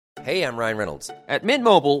Hey, I'm Ryan Reynolds. At Mint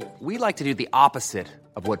Mobile, we like to do the opposite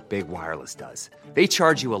of what Big Wireless does. They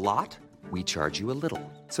charge you a lot, we charge you a little.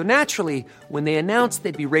 So naturally, when they announced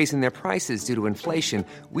they'd be raising their prices due to inflation,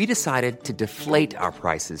 we decided to deflate our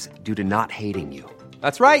prices due to not hating you.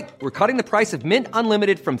 That's right. We're cutting the price of Mint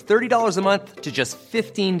Unlimited from $30 a month to just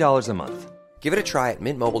 $15 a month. Give it a try at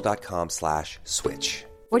mintmobile.com/switch.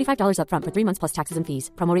 $45 up front for 3 months plus taxes and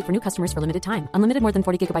fees. Promo rate for new customers for limited time. Unlimited more than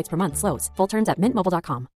 40 gigabytes per month. Slows full terms at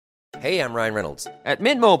mintmobile.com. Hey, I'm Ryan Reynolds. At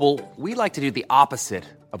Mint Mobile, we like to do the opposite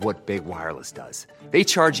of what Big Wireless does. They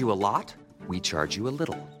charge you a lot, we charge you a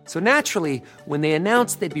little. So naturally, when they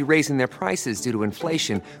announced they'd be raising their prices due to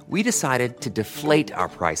inflation, we decided to deflate our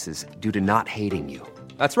prices due to not hating you.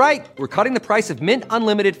 That's right. We're cutting the price of Mint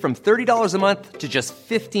Unlimited from $30 a month to just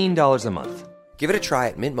 $15 a month. Give it a try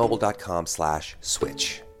at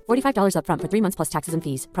mintmobile.com/switch. $45 up front for 3 months plus taxes and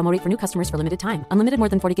fees. Promo rate for new customers for limited time. Unlimited more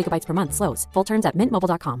than 40 gigabytes per month. Slows full terms at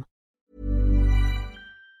mintmobile.com.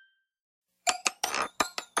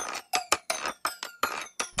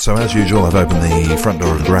 So as usual, I've opened the front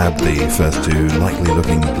door and grabbed the first two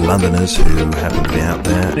likely-looking Londoners who happen to be out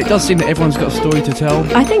there. It does seem that everyone's got a story to tell.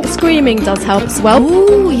 I think screaming does help as well.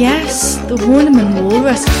 Ooh, yes, the Horniman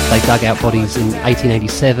Walrus. They dug out bodies in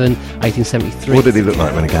 1887, 1873. What did he look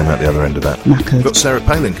like when he came out the other end of that? Knackered. Got Sarah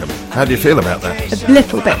Palin coming. How do you feel about that? A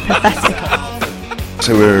little bit pathetic.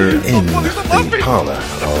 So we're in the parlour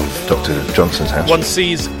of Dr. Johnson's house. One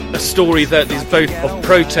sees a story that is both of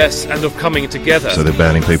protest and of coming together. So they're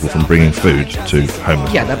banning people from bringing food to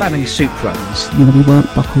homeless. Yeah, they're banning soup runs. You know, we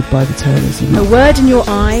weren't buckled by the terrorism. A word in your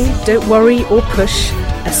eye, don't worry or push.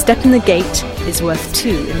 A step in the gate is worth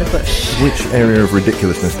two in the bush. Which area of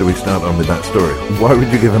ridiculousn's do we start on with that story? Why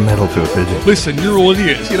would you give a medal to a pigeon? Listen, you're all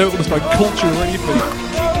idiots. You don't understand culture or anything.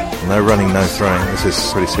 No running, no throwing. This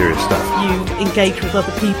is pretty serious stuff. You engage with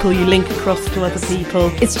other people, you link across to other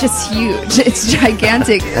people. It's just huge. It's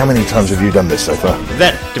gigantic. How many times have you done this so far?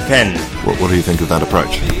 That depends. What do you think of that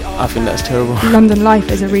approach? I think that's terrible. London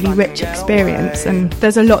life is a really rich experience, and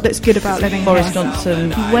there's a lot that's good about living Boris here.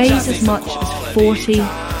 Johnson weighs as much as 40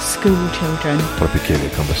 school children. What a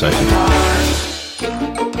peculiar conversation.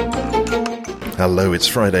 Hello, it's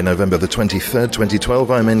Friday, November the 23rd, 2012.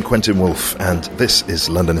 I'm in Quentin Woolf, and this is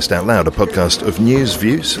Londonist Out Loud, a podcast of news,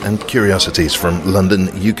 views and curiosities from London,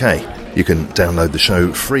 UK. You can download the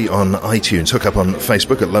show free on iTunes, hook up on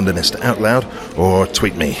Facebook at Londonist Out Loud, or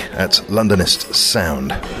tweet me at Londonist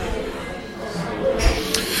Sound.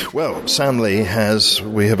 Well, Sam Lee has,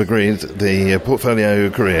 we have agreed, the portfolio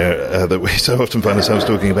career that we so often find ourselves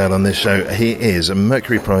talking about on this show. He is a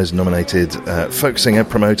Mercury Prize-nominated folk singer,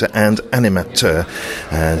 promoter and animateur,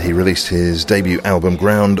 and he released his debut album,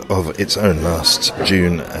 Ground of Its Own, last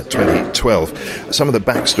June 2012. Some of the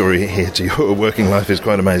backstory here to your working life is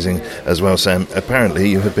quite amazing as well, Sam. Apparently,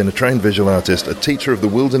 you have been a trained visual artist, a teacher of the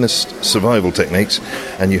wilderness survival techniques,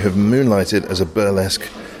 and you have moonlighted as a burlesque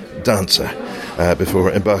dancer.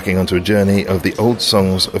 Before embarking onto a journey of the old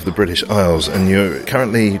songs of the British Isles, and you're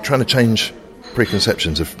currently trying to change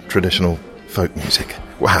preconceptions of traditional folk music.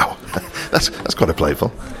 Wow, that's quite a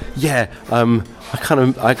playful. Yeah,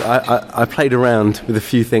 I played around with a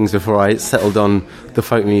few things before I settled on the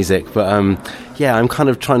folk music, but yeah, I'm kind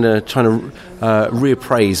of trying to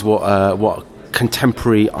reappraise what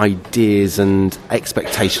contemporary ideas and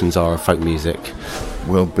expectations are of folk music.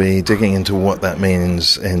 We'll be digging into what that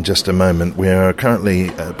means in just a moment. We are currently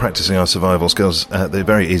practicing our survival skills at the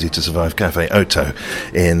very easy to survive Cafe Otto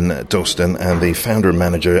in Dalston, and the founder and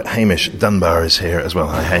manager Hamish Dunbar is here as well.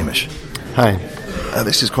 Hi, Hamish. Hi.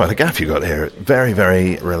 This is quite a gaff you got here. Very,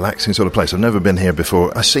 very relaxing sort of place. I've never been here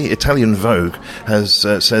before. I see Italian Vogue has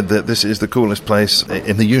said that this is the coolest place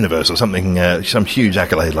in the universe or something, some huge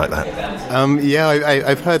accolade like that. Yeah,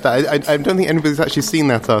 I've heard that. I don't think anybody's actually seen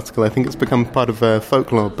that article. I think it's become part of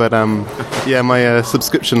folklore. But yeah, my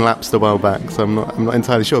subscription lapsed a while back, so I'm not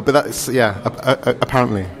entirely sure. But that's, yeah,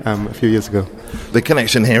 apparently a few years ago. The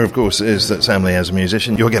connection here, of course, is that Sam Lee, as a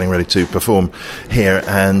musician, you're getting ready to perform here,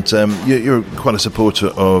 and you're quite a supporter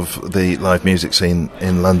of the live music scene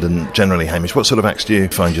in London generally, Hamish. What sort of acts do you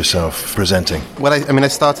find yourself presenting? Well, I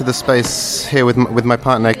started the space here with my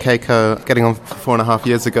partner, Keiko, getting on 4.5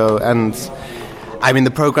 years ago, and I mean,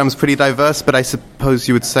 the program's pretty diverse, but I suppose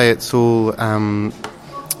you would say it's all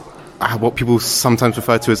what people sometimes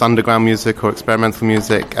refer to as underground music or experimental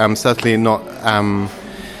music. Certainly not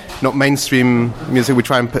mainstream music. We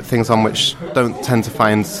try and put things on which don't tend to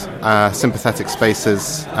find sympathetic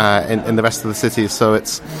spaces in the rest of the city. So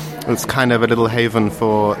it's kind of a little haven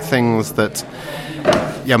for things that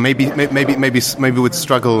maybe would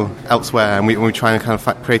struggle elsewhere, and we try and kind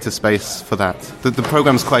of create a space for that. The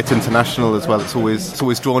program's quite international as well. It's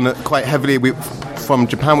always drawn quite heavily from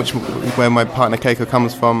Japan, where my partner Keiko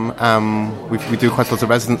comes from. We do quite a lot of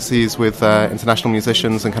residencies with international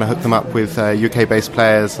musicians and kind of hook them up with UK-based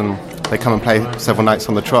players, and they come and play several nights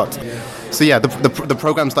on the trot. So yeah, the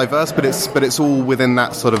program's diverse, but it's all within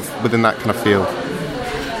that kind of field.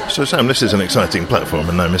 So Sam, this is an exciting platform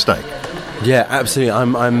and no mistake. Yeah, absolutely.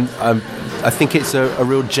 I think it's a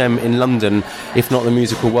real gem in London, if not the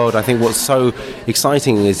musical world. I think what's so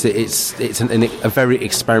exciting is that it's a very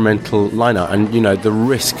experimental lineup, and the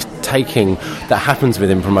risk taking that happens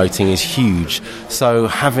within promoting is huge. So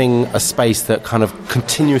having a space that kind of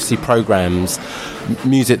continuously programs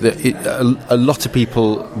music that a lot of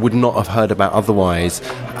people would not have heard about otherwise,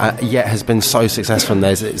 yet has been so successful. And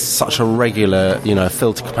it's such a regular,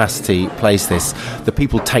 filter capacity place. The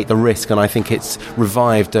people take the risk, and I think it's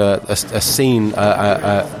revived a scene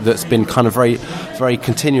that's been kind of very, very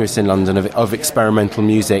continuous in London of experimental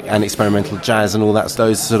music and experimental jazz and all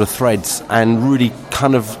those sort of threads, and really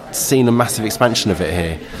kind of seen a massive expansion of it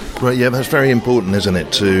here. Right, yeah, that's very important, isn't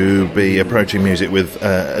it, to be approaching music with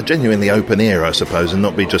a genuinely open ear, I suppose, and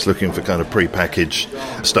not be just looking for kind of pre-packaged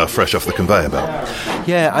stuff fresh off the conveyor belt.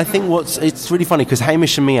 Yeah, I think it's really funny because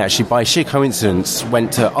Hamish and me actually, by sheer coincidence,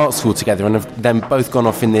 went to art school together and have then both gone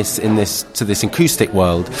off in this acoustic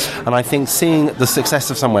world. And I think seeing the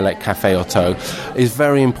success of somewhere like Café Otto is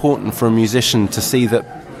very important for a musician to see that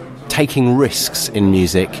taking risks in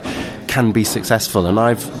music can be successful, and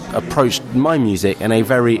I've approached my music in a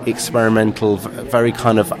very experimental, very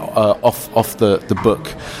kind of off the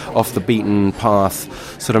book, off the beaten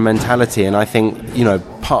path sort of mentality. And I think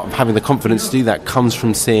part of having the confidence to do that comes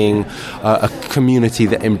from seeing a community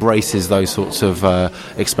that embraces those sorts of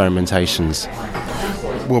experimentations.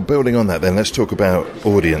 Well, building on that then, let's talk about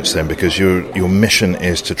audience then, because your mission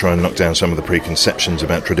is to try and knock down some of the preconceptions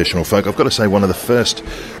about traditional folk. I've got to say, one of the first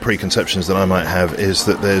preconceptions that I might have is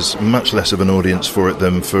that there's much less of an audience for it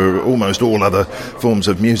than for almost all other forms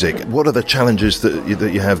of music. What are the challenges that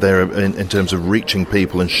you have there in terms of reaching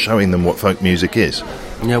people and showing them what folk music is?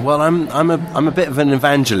 Yeah, well, I'm a bit of an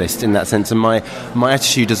evangelist in that sense, and my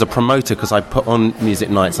attitude as a promoter, because I put on music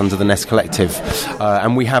nights under the Nest Collective,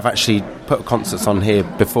 and we have actually put concerts on here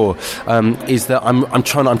before, is that I'm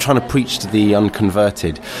trying to preach to the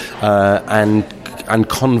unconverted, and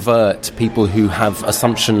convert people who have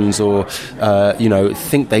assumptions or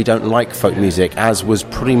think they don't like folk music, as was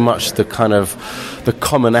pretty much the kind of the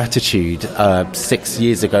common attitude 6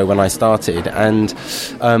 years ago when I started, and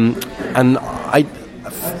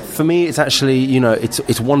for me, it's actually,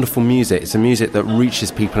 it's wonderful music. It's a music that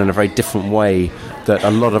reaches people in a very different way that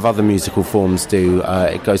a lot of other musical forms do.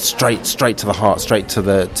 It goes straight to the heart, straight to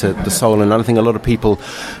the soul. And I think a lot of people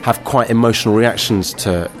have quite emotional reactions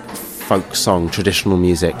to folk song, traditional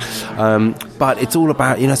music. But it's all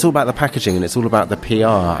about, it's all about the packaging, and it's all about the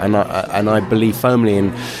PR. And I believe firmly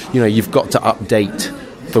in, you've got to update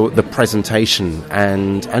the presentation,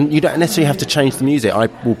 and you don't necessarily have to change the music. I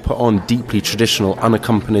will put on deeply traditional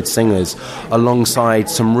unaccompanied singers alongside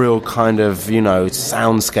some real kind of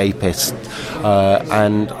soundscapists,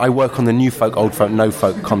 and I work on the new folk, old folk, no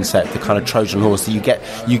folk concept, the kind of Trojan horse. So you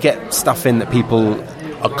get stuff in that people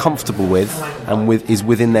are comfortable with and is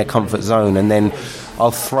within their comfort zone, and then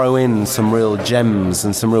I'll throw in some real gems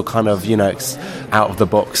and some real kind of out of the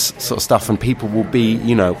box sort of stuff, and people will be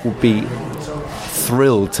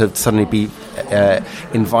thrilled to suddenly be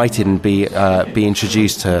invited and be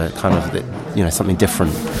introduced to kind of something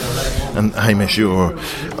different. And Hamish, you're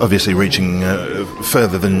obviously reaching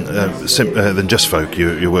further than just folk.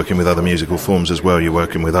 You're working with other musical forms as well. You're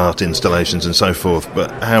working with art installations and so forth.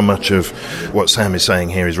 But how much of what Sam is saying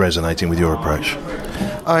here is resonating with your approach?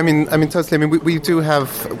 I mean, totally. I mean, we do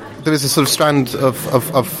have. There is a sort of strand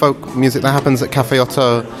of folk music that happens at Café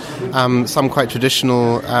Otto. Some quite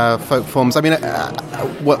traditional folk forms. I mean,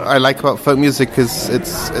 what I like about folk music is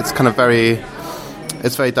it's kind of very.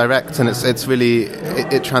 It's very direct, and it's really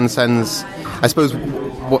it transcends. I suppose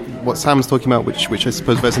what Sam's talking about, which I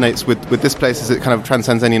suppose resonates with this place, is it kind of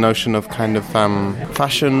transcends any notion of kind of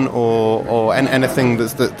fashion or anything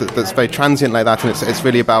that's very transient like that, and it's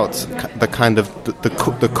really about the kind of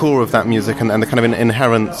the core of that music and the kind of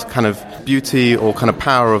inherent kind of beauty or kind of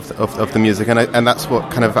power of the music, and that's what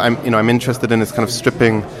kind of I'm interested in, is kind of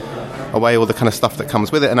stripping away all the kind of stuff that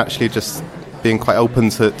comes with it and actually just being quite open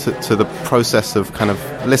to the process of kind of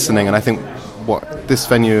listening. And I think what this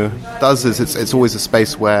venue does is it's always a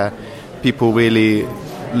space where people really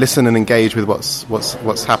listen and engage with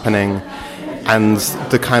what's happening, and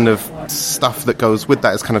the kind of stuff that goes with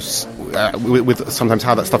that is kind of with sometimes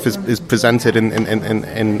how that stuff is presented in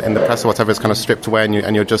the press or whatever is kind of stripped away,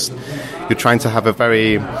 and you're trying to have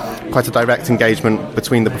quite a direct engagement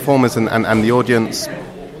between the performers and the audience.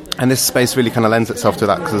 And this space really kind of lends itself to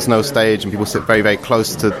that, because there's no stage and people sit very, very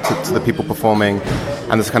close to the people performing,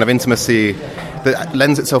 and there's a kind of intimacy that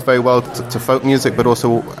lends itself very well to folk music, but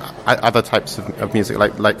also other types of music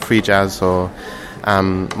like free jazz or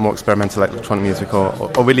more experimental electronic music,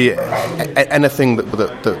 or really anything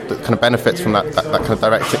that kind of benefits from that kind of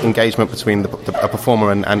direct engagement between a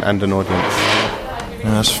performer and an audience.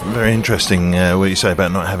 That's very interesting what you say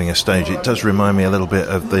about not having a stage. It does remind me a little bit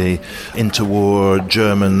of the interwar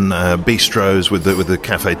German bistros with the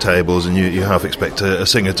cafe tables, and you half expect a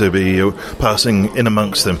singer to be passing in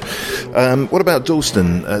amongst them. What about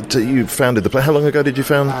Dalston? You founded the place. How long ago did you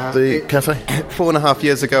found the cafe? 4.5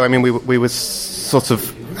 years ago. I mean, we were sort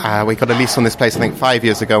of we got a lease on this place, I think, 5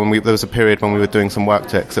 years ago, and there was a period when we were doing some work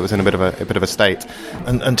to it, because it was in a bit of a state.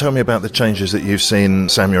 And tell me about the changes that you've seen.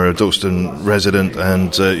 Sam, you're a Dalston resident,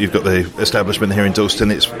 and you've got the establishment here in Dalston.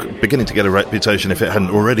 It's beginning to get a reputation, if it hadn't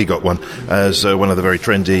already got one, as one of the very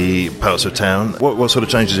trendy parts of town. What sort of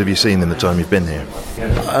changes have you seen in the time you've been here?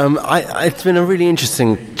 It's been a really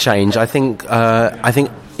interesting change. I think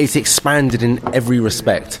it's expanded in every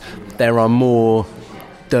respect. There are more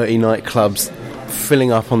dirty nightclubs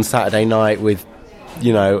filling up on Saturday night with,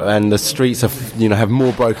 and the streets have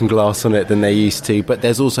more broken glass on it than they used to. But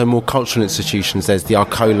there's also more cultural institutions. There's the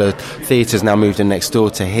Arcola Theatre's now moved in next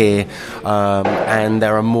door to here, and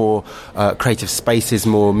there are more creative spaces,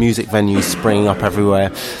 more music venues springing up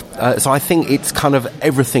everywhere. So I think it's kind of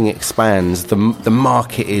everything expands.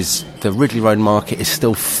 The Ridley Road market is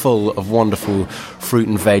still full of wonderful fruit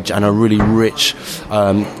and veg, and a really rich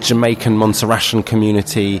Jamaican, Montserratian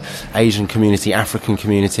community, Asian community, African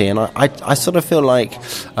community, and I sort of feel like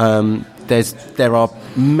there are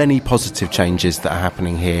many positive changes that are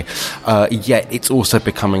happening here, yet it's also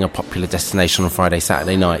becoming a popular destination on Friday,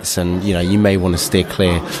 Saturday nights, and you may want to steer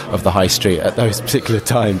clear of the high street at those particular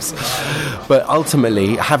times. But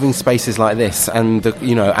ultimately, having spaces like this and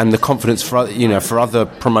the confidence for other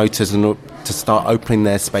promoters and to start opening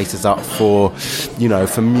their spaces up for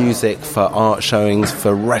music, for art showings,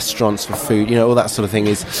 for restaurants, for food, all that sort of thing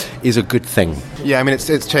is a good thing. Yeah, I mean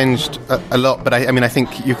it's changed a lot, but I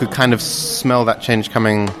think you could kind of smell that change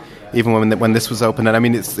coming even when this was open. And I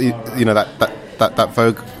mean it's that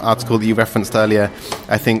Vogue article that you referenced earlier.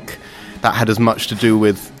 I think that had as much to do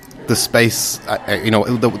with the space,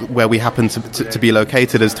 where we happen to be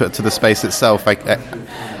located, as to the space itself.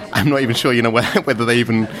 I'm not even sure, whether they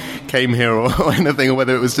even came here or anything, or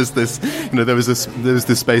whether it was just this, there was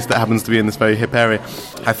this space that happens to be in this very hip area.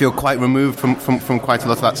 I feel quite removed from quite a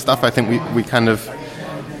lot of that stuff. I think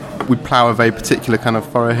we plough a very particular kind of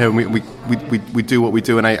furrow here, and we do what we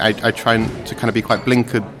do, and I try to kind of be quite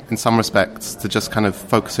blinkered in some respects to just kind of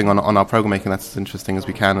focusing on our program making that's as interesting as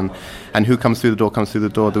we can, and who comes through the door comes through the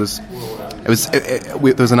door. There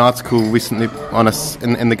was an article recently on us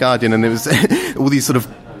in The Guardian, and there was all these sort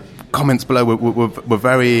of comments below were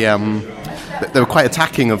very they were quite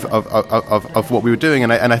attacking of what we were doing,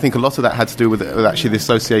 and I think a lot of that had to do with actually the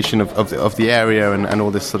association of the area and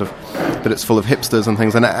all this sort of, that it's full of hipsters and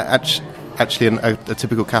things, and actually a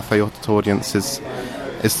typical cafe audience is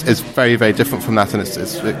very, very different from that, and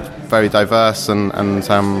it's very diverse and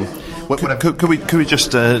Could we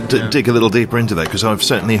just dig a little deeper into that? Because I've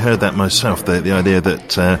certainly heard that myself, the idea that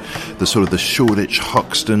the sort of the Shoreditch,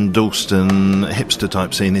 Hoxton, Dalston hipster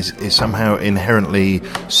type scene is somehow inherently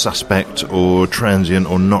suspect or transient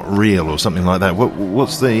or not real or something like that.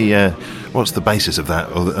 What's the basis of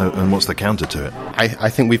that, and what's the counter to it? I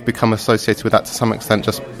think we've become associated with that to some extent,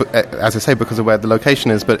 just as I say, because of where the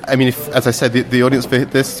location is. But I mean, as I said, the audience for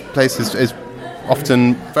this place is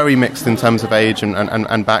often very mixed in terms of age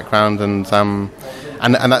and background, and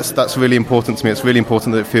that's really important to me. It's really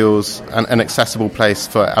important that it feels an accessible place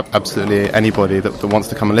for absolutely anybody that wants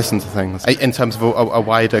to come and listen to things. In terms of a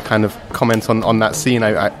wider kind of comment on that scene,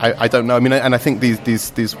 I don't know. I mean, and I think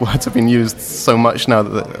these words have been used so much now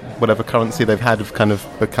that whatever currency they've had have kind of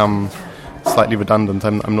become slightly redundant.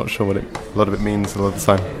 I'm not sure what a lot of it means a lot of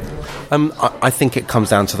the time. I think it comes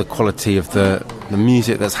down to the quality of the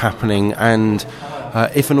music that's happening, and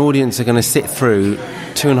if an audience are going to sit through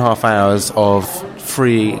 2.5 hours of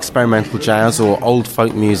free experimental jazz or old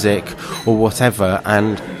folk music or whatever,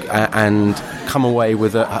 and come away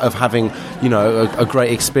with of having a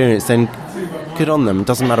great experience, then good on them. It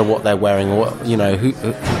doesn't matter what they're wearing or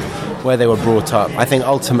where they were brought up. I think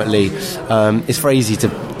ultimately it's very easy to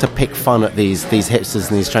pick fun at these hipsters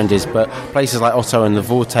and these trendies, but places like Otto and the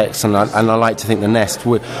Vortex, and I like to think the Nest,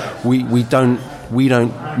 we don't we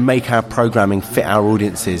don't make our programming fit our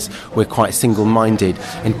audiences. We're quite single-minded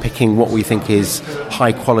in picking what we think is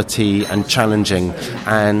high quality and challenging.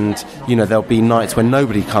 And, there'll be nights when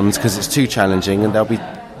nobody comes because it's too challenging, and there'll be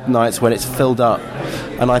nights when it's filled up.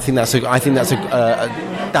 And I think that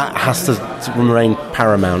has to remain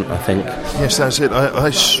paramount, I think. Yes, that's it.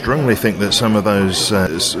 I strongly think that some of those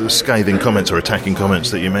scathing comments or attacking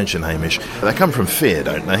comments that you mentioned, Hamish, they come from fear,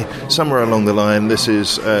 don't they? Somewhere along the line, this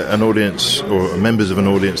is an audience or members of an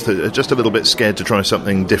audience that are just a little bit scared to try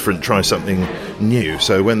something different, try something new.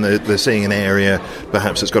 So when they're seeing an area,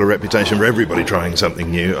 perhaps it's got a reputation for everybody trying something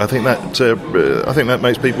new, I think that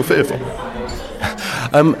makes people fearful.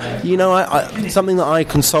 Something that I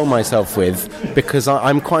console myself with, because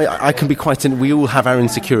I can be quite. We all have our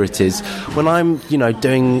insecurities. When I'm,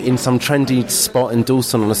 doing in some trendy spot in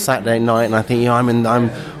Dalston on a Saturday night, and I think, I'm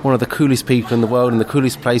one of the coolest people in the world and the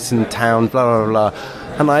coolest place in town, blah blah blah.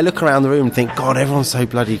 And I look around the room and think, God, everyone's so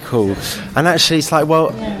bloody cool. And actually, it's like,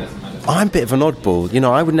 well, I'm a bit of an oddball.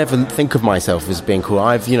 I would never think of myself as being cool.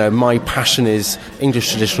 My passion is English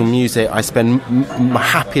traditional music. I spend my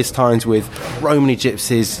happiest times with Romany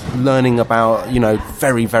gypsies, learning about,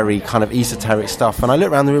 very, very kind of esoteric stuff. And I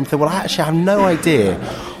look around the room and think, well, I actually have no idea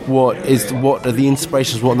what are the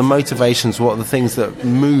inspirations, what are the motivations, what are the things that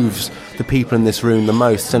moves the people in this room the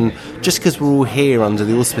most. And just because we're all here under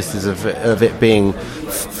the auspices of it being,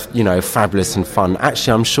 fabulous and fun,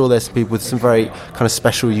 actually I'm sure there's people with some very kind of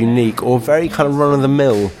special, unique, or very kind of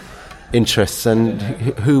run-of-the-mill interests, and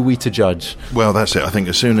who are we to judge? Well, that's it. I think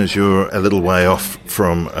as soon as you're a little way off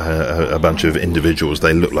from a bunch of individuals,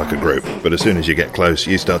 they look like a group. But as soon as you get close,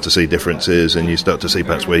 you start to see differences, and you start to see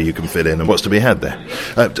perhaps where you can fit in and what's to be had there.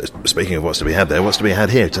 Speaking of what's to be had there, what's to be had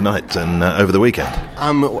here tonight and over the weekend?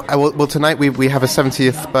 Well, tonight we have a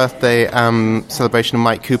 70th birthday celebration of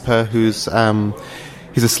Mike Cooper, who's...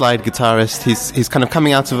 He's a slide guitarist. He's kind of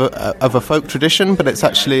coming out of a folk tradition, but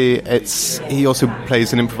he also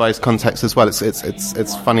plays in improvised context as well.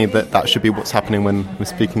 It's funny that should be what's happening when we're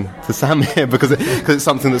speaking to Sam here, because it's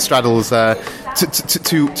something that straddles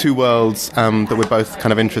two worlds that we're both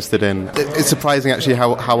kind of interested in. It's surprising actually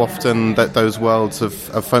how often that those worlds of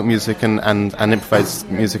folk music and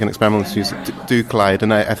improvised music and experimental music do collide.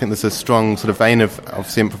 And I think there's a strong sort of vein of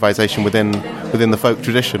obviously improvisation within the folk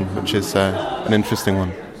tradition, which is an interesting one.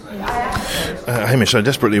 Hamish, I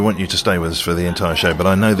desperately want you to stay with us for the entire show, but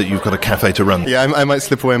I know that you've got a cafe to run. Yeah, I might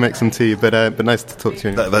slip away and make some tea, but nice to talk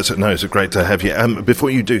to you. It's great to have you. Before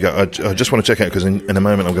you do go, I just want to check out, because in a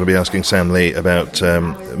moment I'm going to be asking Sam Lee about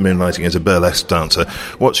moonlighting as a burlesque dancer.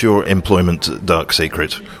 What's your employment dark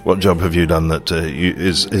secret? What job have you done that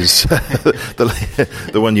is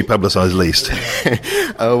the one you publicise least?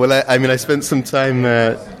 Oh, well, I spent some time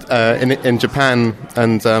in Japan,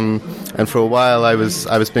 and for a while I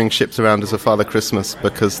was being shipped around as a Father Christmas,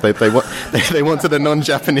 because they wanted a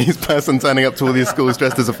non-Japanese person turning up to all these schools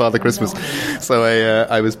dressed as a Father Christmas. So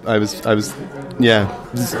I was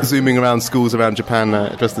zooming around schools around Japan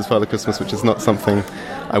dressed as Father Christmas, which is not something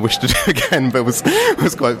I wish to do again, but was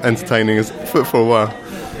quite entertaining for a while.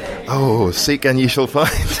 Oh, seek and ye shall find.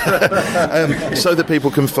 So that people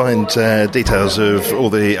can find details of all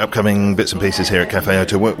the upcoming bits and pieces here at Cafe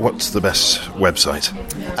Otto, what's the best website?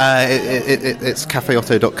 It's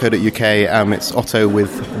cafeotto.co.uk. It's Otto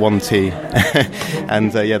with one T.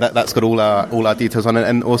 And that's got all our details on it.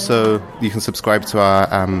 And also you can subscribe to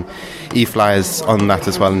our e-flyers on that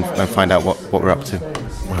as well, and find out what we're up to.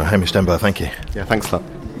 Well, Hamish Dunbar, thank you. Yeah, thanks a lot.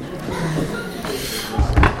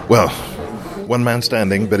 Well, one man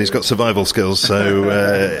standing, but he's got survival skills, so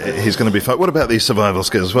he's going to be fine. What about these survival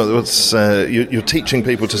skills? What's you're teaching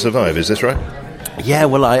people to survive, is this right? Yeah,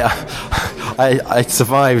 well, I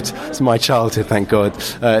survived my childhood, thank God,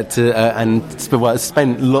 and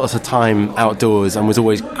spent lots of time outdoors, and was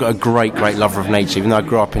always a great lover of nature. Even though I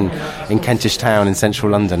grew up in Kentish Town in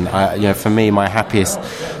central London, for me, my happiest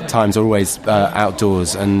times are always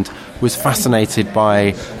outdoors, and was fascinated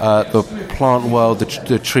by the plant world,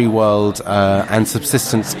 the tree world, and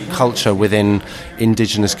subsistence culture within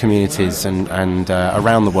indigenous communities and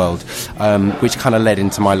around the world, which kind of led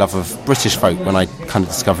into my love of British folk when I kind of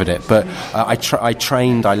discovered it. But I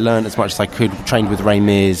learned as much as I could, trained with Ray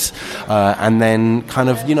Mears, and then kind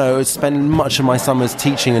of, spent much of my summers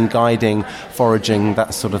teaching and guiding, foraging,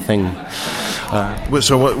 that sort of thing.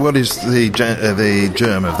 So what is the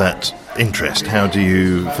germ of that interest? How do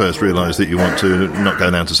you first realise that you want to not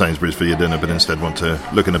go down to Sainsbury's for your dinner, but instead want to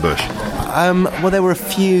look in a bush? Well, there were a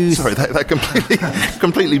few... Sorry, that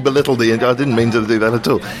completely belittled the... I didn't mean to do that at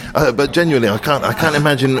all. But genuinely, I can't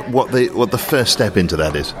imagine what the first step into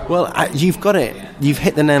that is. Well, you've got it you've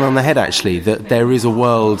hit the nail on the head, actually, that there is a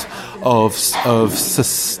world of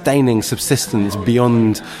sustaining subsistence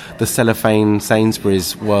beyond the cellophane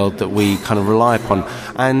Sainsbury's world that we kind of rely upon.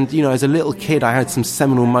 And, you know, as a little kid, I had some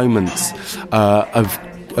seminal moments of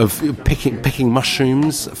picking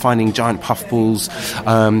mushrooms, finding giant puffballs,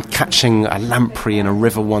 catching a lamprey in a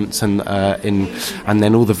river once, and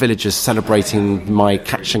then all the villagers celebrating my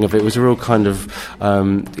catching of it. It was a real kind of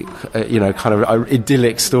idyllic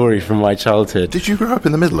story from my childhood. Did you grow up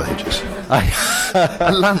in the Middle Ages?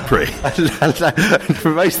 A lamprey?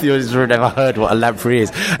 For most of the audience who have never heard what a lamprey is,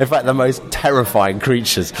 in fact, the most terrifying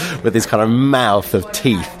creatures with this kind of mouth of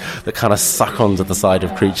teeth that kind of suck onto the side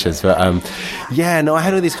of creatures. But I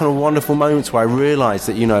had all these kind of wonderful moments where I realised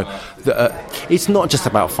that, you know, it's not just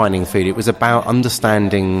about finding food. It was about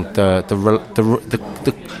understanding the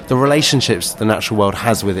relationships the natural world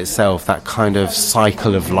has with itself, that kind of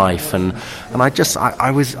cycle of life, and I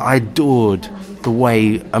adored the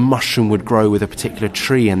way a mushroom would grow with a particular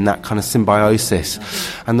tree and that kind of symbiosis.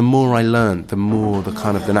 And the more I learnt, the more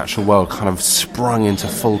the natural world kind of sprung into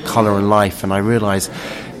full colour and life. And I realised,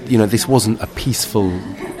 you know, this wasn't a peaceful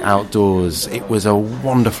outdoors. It was a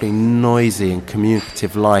wonderfully noisy and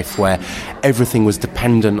communicative life where everything was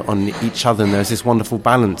dependent on each other, and there was this wonderful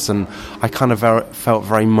balance. And I kind of felt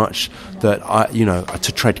very much that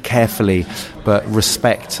to tread carefully, but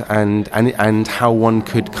respect and how one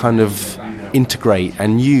could kind of integrate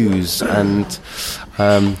and use and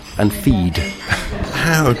feed.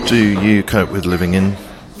 How do you cope with living in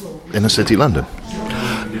inner city London?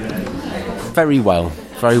 Very well.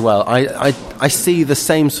 I see the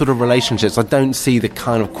same sort of relationships. I don't see the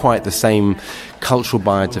kind of quite the same cultural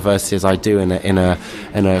biodiversity as I do in a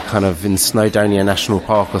kind of in Snowdonia National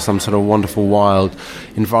Park or some sort of wonderful wild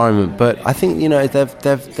environment. But I think, you know, there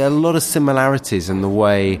are a lot of similarities in the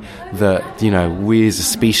way that, you know, we as a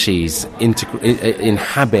species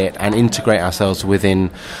inhabit and integrate ourselves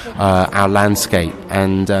within our landscape.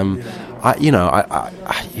 And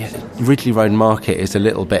Ridley Road Market is a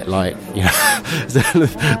little bit like, you know,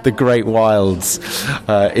 the Great Wilds.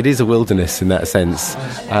 It is a wilderness in that sense.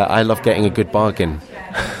 I love getting a good bargain.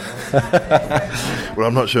 Well,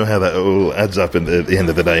 I'm not sure how that all adds up at the end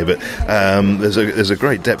of the day, but there's a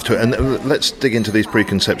great depth to it. And let's dig into these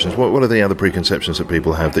preconceptions. What are the other preconceptions that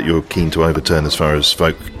people have that you're keen to overturn as far as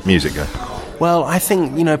folk music goes? Well, I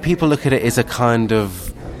think, you know, people look at it as a kind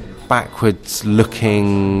of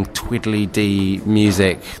backwards-looking, twiddly-dee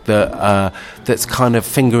music that's kind of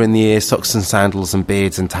finger in the ear, socks and sandals and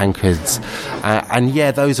beards and tankards.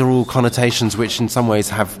 Those are all connotations which in some ways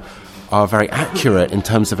are very accurate in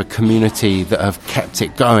terms of a community that have kept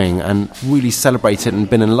it going and really celebrated and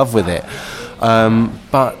been in love with it.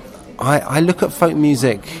 But I look at folk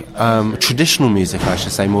music, traditional music, I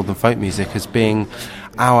should say, more than folk music, as being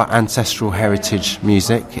our ancestral heritage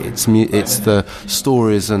music. It's the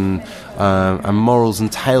stories and morals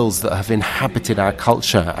and tales that have inhabited our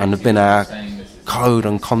culture and have been our code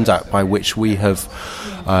and conduct by which we have,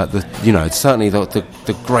 certainly the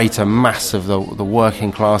greater mass of the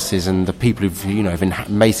working classes and the people who've, you know,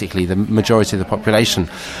 basically the majority of the population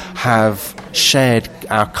have shared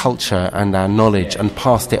our culture and our knowledge and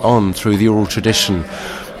passed it on through the oral tradition.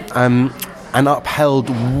 And upheld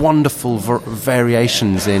wonderful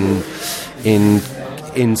variations in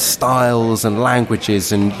styles and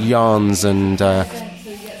languages and yarns and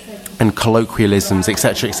colloquialisms,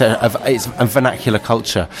 etc., and vernacular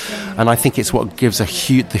culture. And I think it's what gives the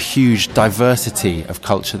huge diversity of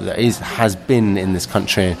culture that has been in this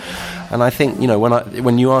country. And I think, you know,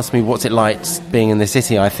 when you ask me what's it like being in the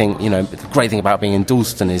city, I think, you know, the great thing about being in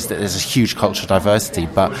Dalston is that there's a huge cultural diversity,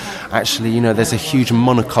 but actually, you know, there's a huge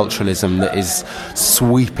monoculturalism that is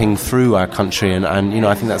sweeping through our country, and you know,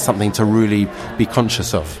 I think that's something to really be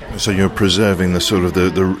conscious of. So you're preserving the sort of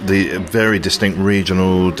the very distinct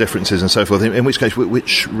regional differences and so forth. In which case,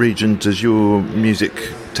 which region does your music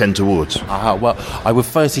tend towards? Well, I would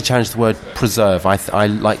firstly challenge the word preserve. I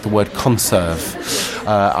like the word conserve.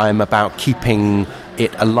 I'm about keeping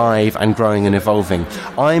it alive and growing and evolving.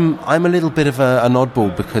 I'm a little bit of an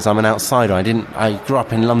oddball because I'm an outsider. I grew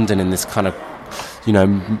up in London in this kind of, you know,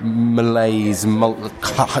 malaise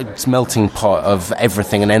melting pot of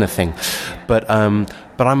everything and anything. But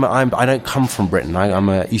I don't come from Britain. I'm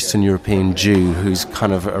an Eastern European Jew who's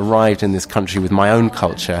kind of arrived in this country with my own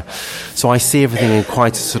culture. So I see everything in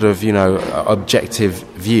quite a sort of, you know, objective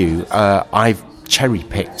view. I've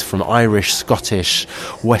cherry-picked from Irish, Scottish,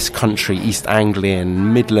 West Country, East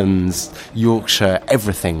Anglian, Midlands, Yorkshire,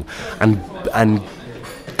 everything, and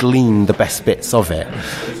glean the best bits of it.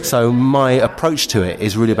 So my approach to it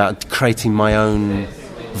is really about creating my own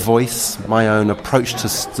voice, my own approach to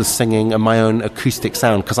singing, and my own acoustic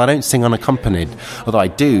sound, because I don't sing unaccompanied, although I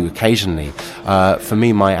do occasionally. For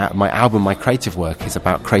me, my album, my creative work is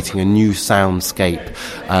about creating a new soundscape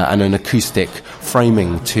and an acoustic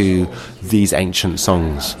framing to these ancient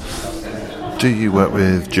songs. Do you work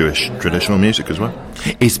with Jewish traditional music as well?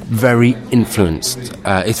 It's very influenced.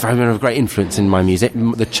 It's very a great influence in my music.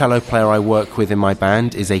 The cello player I work with in my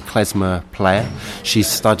band is a klezmer player. She's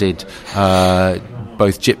studied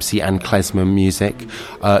both gypsy and klezmer music,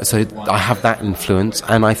 so I have that influence.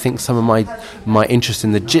 And I think some of my interest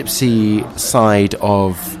in the gypsy side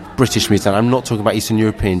of British music, and I'm not talking about Eastern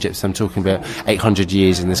European gypsies, I'm talking about 800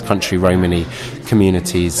 years in this country, Romany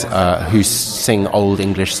communities who sing old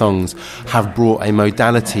English songs, have brought a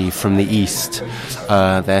modality from the East.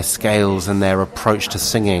 Their scales and their approach to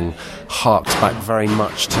singing harks back very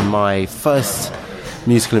much to my first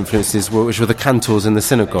musical influences, which were the cantors in the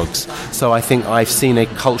synagogues. So I think I've seen a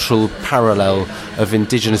cultural parallel of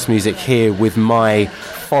indigenous music here with my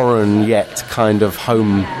foreign yet kind of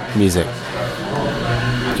home music.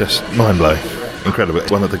 Just mind-blowing. Incredible.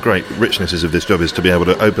 One of the great richnesses of this job is to be able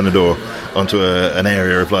to open a door onto an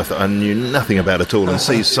area of life that I knew nothing about at all and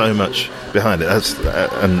see so much behind it.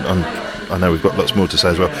 I know we've got lots more to say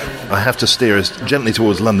as well. I have to steer us gently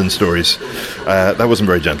towards London stories. That wasn't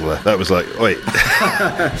very gentle there. That was like, wait,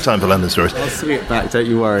 time for London stories. I'll swing it back, don't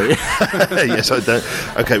you worry. Yes, I don't.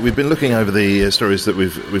 Okay, we've been looking over the stories that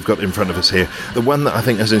we've got in front of us here. The one that I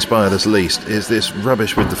think has inspired us least is this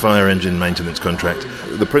rubbish with the fire engine maintenance contract.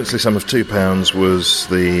 The princely sum of £2 was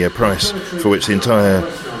the price for which the entire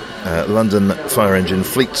London fire engine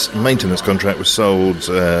fleet's maintenance contract was sold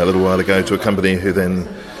a little while ago to a company who then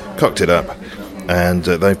cocked it up, and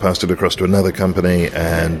they've passed it across to another company,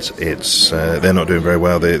 and it's they're not doing very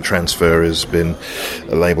well. The transfer has been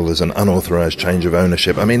labelled as an unauthorised change of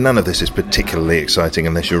ownership. I mean, none of this is particularly exciting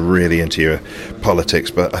unless you're really into your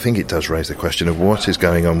politics, but I think it does raise the question of what is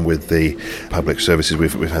going on with the public services.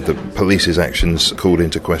 We've had the police's actions called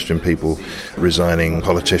into question, people resigning,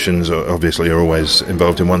 politicians obviously are always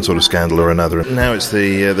involved in one sort of scandal or another. Now it's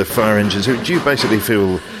the fire engines. Do you basically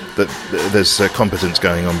feel that there's competence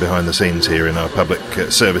going on behind the scenes here in our public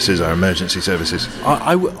services, our emergency services?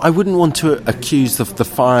 I wouldn't want to accuse the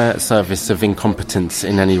fire service of incompetence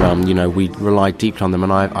in any realm. You know, we rely deeply on them,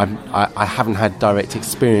 and I haven't had direct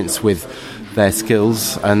experience with their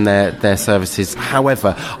skills and their services.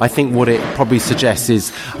 However, I think what it probably suggests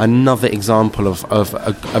is another example of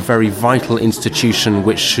a very vital institution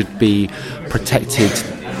which should be protected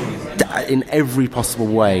in every possible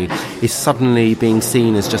way, is suddenly being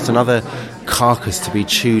seen as just another carcass to be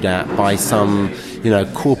chewed at by some,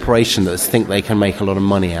 corporation that think they can make a lot of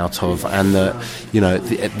money out of, and that,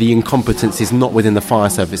 the incompetence is not within the fire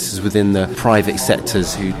service, it's within the private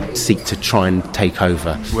sectors who seek to try and take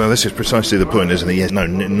over. Well, this is precisely the point, isn't it? Yes, no,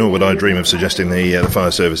 nor would I dream of suggesting the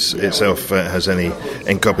fire service itself has any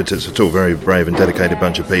incompetence at all. Very brave and dedicated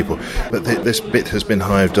bunch of people. But this bit has been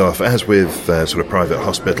hived off, as with sort of private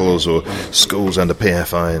hospitals or schools under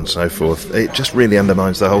PFI and so forth. It just really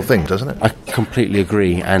undermines the whole thing, doesn't it? I completely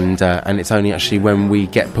agree, and it's only actually when we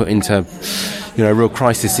get put into real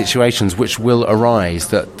crisis situations which will arise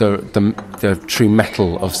that the true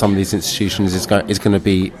mettle of some of these institutions is going to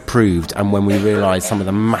be proved, and when we realise some of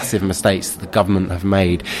the massive mistakes that the government have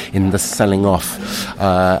made in the selling off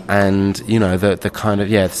and the kind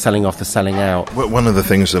of selling off, the selling out. Well, one of the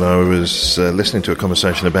things that I was listening to a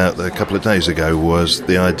conversation about a couple of days ago was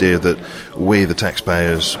the idea that we, the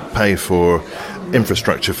taxpayers, pay for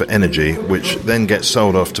infrastructure for energy, which then gets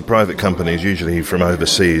sold off to private companies, usually from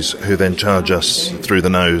overseas, who then charge us through the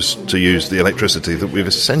nose to use the electricity that we've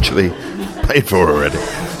essentially paid for already.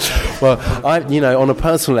 Well, on a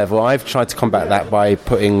personal level, I've tried to combat that by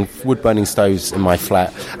putting wood-burning stoves in my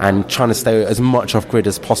flat and trying to stay as much off-grid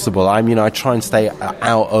as possible. I try and stay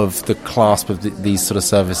out of the clasp of these sort of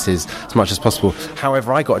services as much as possible.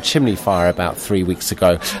 However, I got a chimney fire about 3 weeks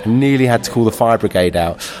ago and nearly had to call the fire brigade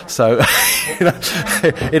out. So,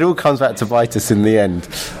 it all comes back to bite us in the end.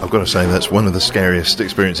 I've got to say, that's one of the scariest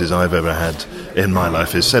experiences I've ever had in my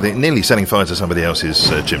life, is nearly setting fire to somebody else's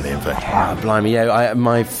chimney, in fact. Blimey,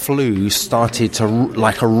 my flue started to,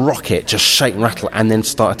 like a rocket, just shake and rattle, and then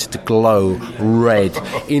started to glow red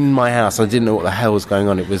in my house. I didn't know what the hell was going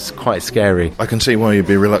on. It was quite scary. I can see why you'd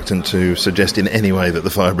be reluctant to suggest in any way that the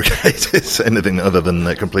fire brigade is anything other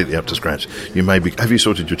than completely up to scratch. Have you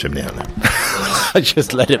sorted your chimney out now? I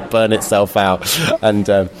just let it burn itself out, and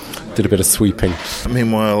did a bit of sweeping.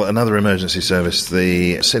 Meanwhile, another emergency service,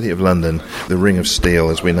 the City of London, the Ring of Steel.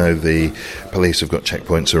 As we know, the police have got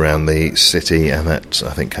checkpoints around the city, and that,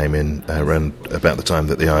 I think, came in around about the time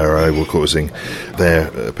that the IRA were causing their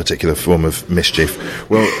particular form of mischief.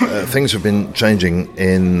 Well, things have been changing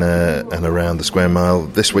in and around the Square Mile.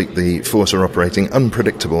 This week, the force are operating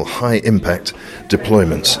unpredictable, high-impact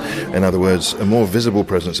deployments. In other words, a more visible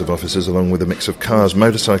presence of officers along with a mix of cars,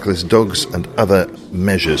 motorcyclists, dogs and other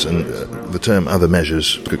measures. And the term other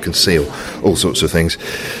measures could conceal all sorts of things.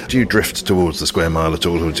 Do you drift towards the Square Mile at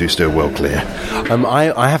all, or do you steer well clear?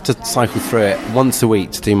 I have to cycle through it once a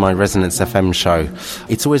week to do my Resonance FM show.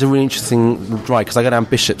 It's always a really interesting ride because I go down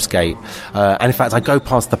Bishopsgate, and in fact I go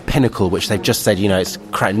past the Pinnacle, which they've just said, it's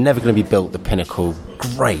never going to be built, the Pinnacle.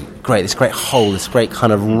 Great, this great hole, this great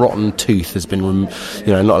kind of rotten tooth has been,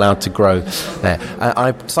 not allowed to grow there.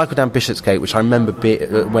 I cycled down Bishopsgate, which I remember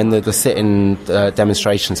when the sit-in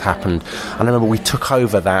demonstrations happened, and I remember we took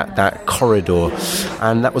over that corridor,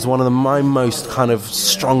 and that was one of my most kind of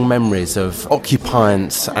strong memories of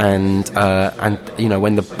occupiers and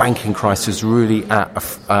when the banking crisis was really at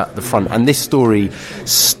the front. And this story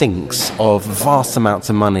stinks of vast amounts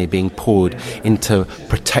of money being poured into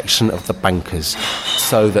protection of the bankers,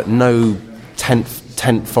 so that no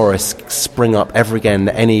tent forests spring up ever again,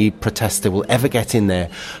 that any protester will ever get in there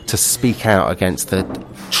to speak out against the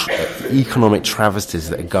economic travesties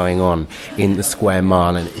that are going on in the Square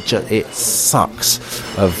Mile. And it sucks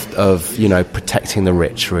of protecting the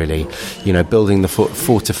rich, really, building the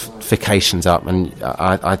fortifications up. And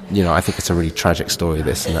I think it's a really tragic story,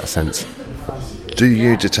 this, in that sense. Do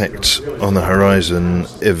you detect on the horizon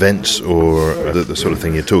events or the sort of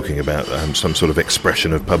thing you're talking about, some sort of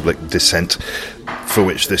expression of public dissent for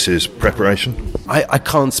which this is preparation? I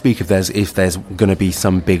can't speak if there's going to be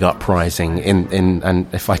some big uprising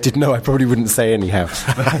and if I did know, I probably wouldn't say anyhow.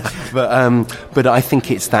 But I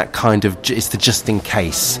think it's that kind of, it's the just in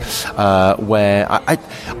case, where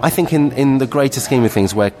I think in the greater scheme of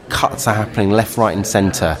things, where cuts are happening left, right and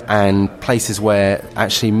centre, and places where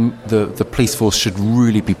actually the police force should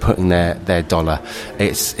really be putting their dollar.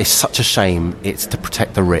 It's such a shame. It's to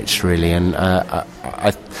protect the rich, really, and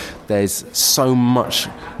there's so much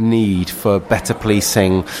need for better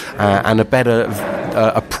policing and a better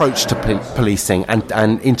approach to policing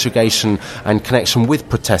and integration and connection with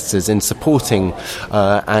protesters in supporting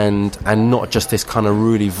and not just this kind of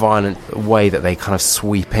really violent way that they kind of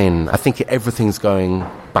sweep in. I think everything's going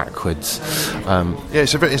backwards.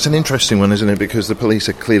 It's an interesting one, isn't it? Because the police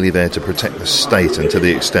are clearly there to protect the state, and to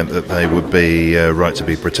the extent that they would be right to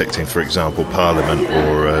be protecting, for example, Parliament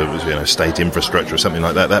or state infrastructure or something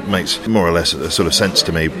like that, that makes more or less a sort of sense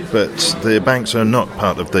to me. But the banks are not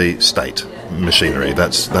part of the state machinery.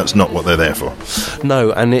 That's not what they're there for.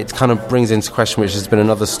 No, and it kind of brings into question, which has been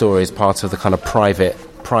another story, as part of the kind of private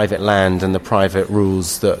land and the private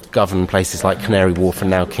rules that govern places like Canary Wharf and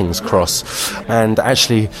now King's Cross, and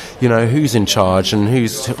actually, who's in charge and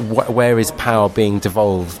where is power being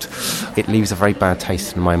devolved. It leaves a very bad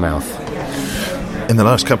taste in my mouth. In the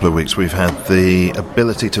last couple of weeks, we've had the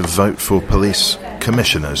ability to vote for police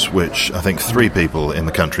commissioners, which I think 3 people in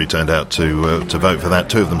the country turned out to vote for that.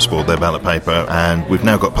 2 of them spoiled their ballot paper, and we've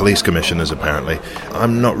now got police commissioners, apparently.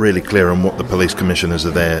 I'm not really clear on what the police commissioners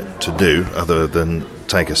are there to do, other than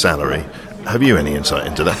take a salary. Have you any insight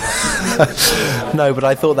into that? No, but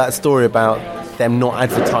I thought that story about them not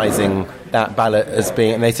advertising that ballot as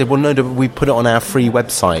being, and they said, well, no, we put it on our free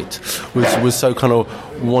website, which was so kind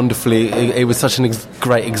of wonderfully, it was such a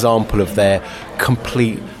great example of their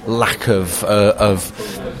complete lack of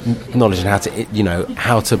knowledge and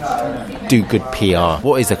how to do good PR.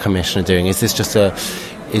 What is a commissioner doing? Is this just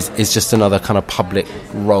is just another kind of public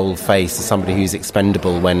role face, as somebody who's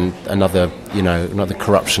expendable when another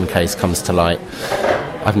corruption case comes to light?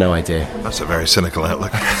 I've no idea. That's a very cynical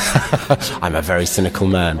outlook. I'm a very cynical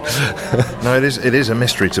man. No, it is a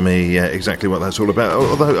mystery to me exactly what that's all about.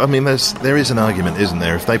 Although, I mean, there is an argument, isn't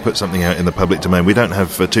there? If they put something out in the public domain, we don't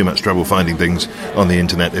have too much trouble finding things on the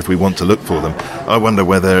internet if we want to look for them. I wonder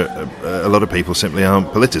whether a lot of people simply aren't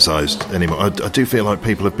politicised anymore. I do feel like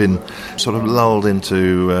people have been sort of lulled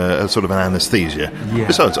into a sort of an anaesthesia. Yeah.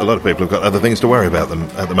 Besides, a lot of people have got other things to worry about them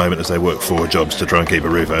at the moment as they work 4 jobs to try and keep a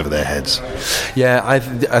roof over their heads. Yeah,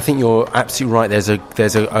 I think you're absolutely right. There's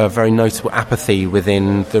a very noticeable apathy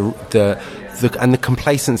within and the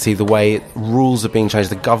complacency, the way rules are being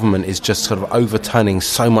changed. The government is just sort of overturning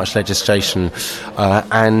so much legislation,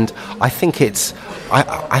 and I think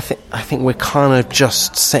I think we're kind of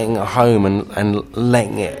just sitting at home and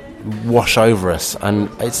letting it wash over us, and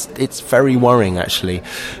it's very worrying actually,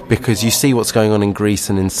 because you see what's going on in Greece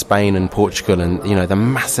and in Spain and Portugal, and the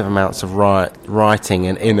massive amounts of rioting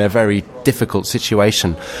and in a very difficult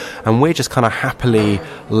situation, and we're just kind of happily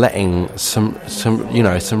letting some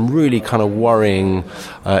really kind of worrying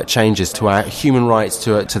changes to our human rights,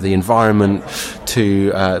 to the environment,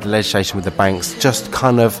 to the legislation with the banks just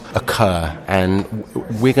kind of occur, and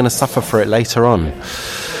we're going to suffer for it later on.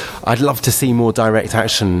 I'd love to see more direct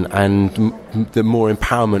action and the more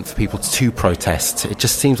empowerment for people to protest. It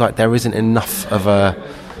just seems like there isn't enough of a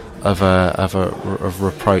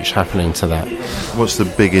reproach happening to that. What's the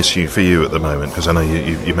big issue for you at the moment? Because I know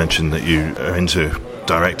you mentioned that you are into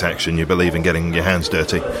direct action. You believe in getting your hands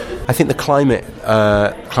dirty. I think the climate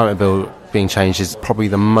bill being changed is probably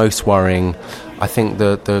the most worrying. I think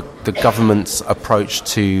the government's approach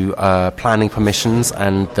to planning permissions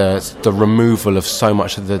and the removal of so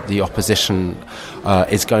much of the opposition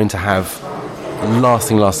is going to have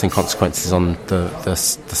lasting consequences on the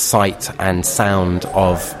sight and sound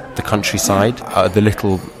of the countryside, the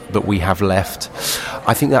little that we have left.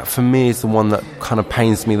 I think that for me is the one that kind of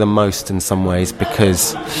pains me the most in some ways,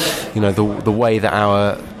 because the way that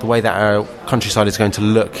our countryside is going to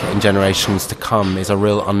look in generations to come is a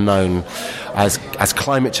real unknown as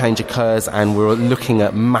climate change occurs, and we're looking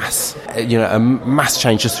at mass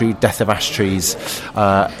change just through death of ash trees.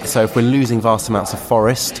 So if we're losing vast amounts of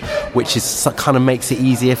forest, which is kind of makes it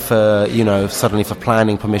easier for suddenly for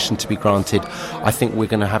planning permission to be granted, I think we're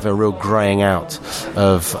going to have a real greying out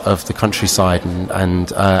of the countryside, and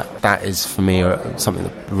that is for me something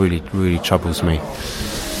that really troubles me.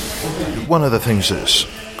 One of the things that's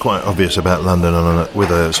quite obvious about London with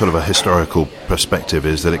a sort of a historical perspective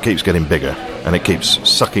is that it keeps getting bigger, and it keeps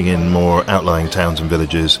sucking in more outlying towns and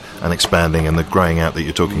villages and expanding, and the greying out that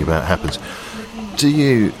you're talking about happens. Do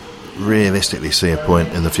you realistically see a point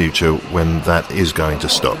in the future when that is going to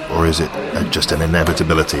stop, or is it just an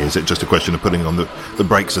inevitability? Is it just a question of putting on the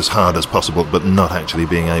brakes as hard as possible but not actually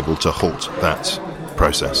being able to halt that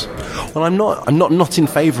process? Well, I'm not in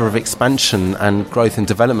favour of expansion and growth and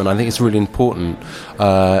development. I think it's really important.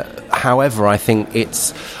 However, I think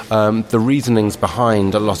it's the reasonings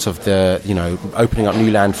behind a lot of the opening up new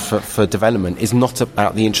land for development is not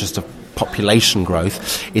about the interest of population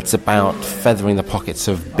growth. It's about feathering the pockets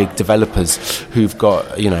of big developers who've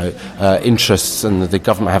got interests, and the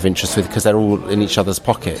government have interests with, because they're all in each other's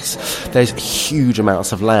pockets. There's huge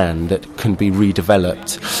amounts of land that can be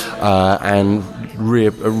redeveloped, and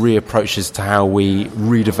reapproaches to how we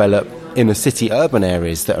redevelop inner city urban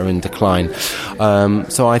areas that are in decline.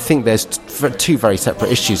 So I think there's two very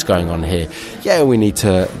separate issues going on here. Yeah, we need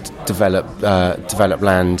to develop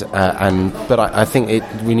land, but I think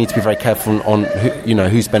we need to be very careful on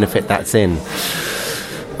whose benefit that's in.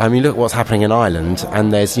 I mean, look what's happening in Ireland,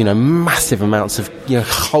 and there's massive amounts of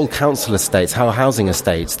whole council estates, whole housing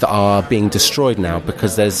estates that are being destroyed now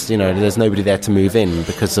because there's nobody there to move in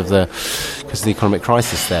because of the economic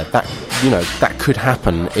crisis there. That could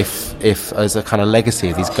happen if as a kind of legacy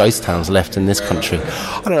of these ghost towns left in this country.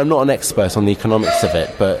 I don't know, I'm not an expert on the economics of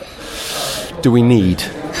it, but do we need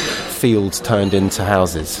fields turned into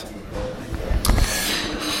houses?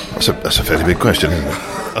 That's a fairly big question, isn't it?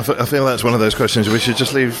 I feel that's one of those questions we should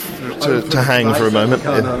just leave to hang for a moment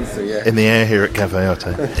in the air here at Cafe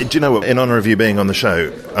Arte. Do you know what? In honour of you being on the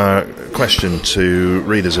show, our question to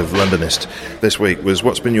readers of Londonist this week was,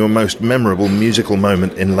 what's been your most memorable musical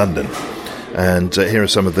moment in London? And here are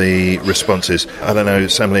some of the responses. I don't know,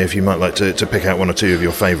 Sam Lee, if you might like to pick out one or two of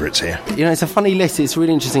your favourites here. It's a funny list. It's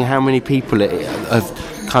really interesting how many people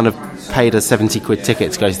have kind of paid a £70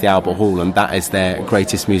 ticket to go to the Albert Hall, and that is their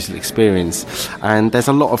greatest musical experience. And there's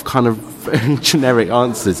a lot of kind of generic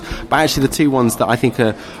answers, but actually the two ones that I think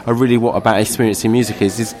are really what about experiencing music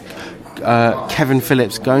is Kevin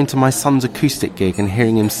Phillips going to my son's acoustic gig and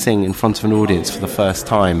hearing him sing in front of an audience for the first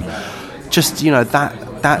time. Just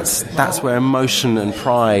that's where emotion and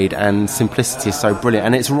pride and simplicity is so brilliant,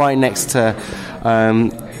 and it's right next to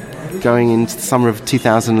going into the summer of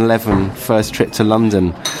 2011, first trip to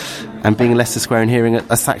London, and being in Leicester Square and hearing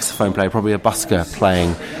a saxophone player, probably a busker,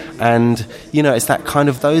 playing. And it's that kind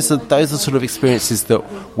of those are sort of experiences that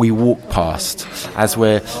we walk past as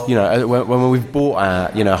we're when we've bought our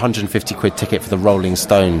 £150 ticket for the Rolling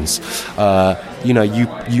Stones.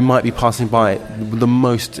 You might be passing by the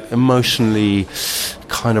most emotionally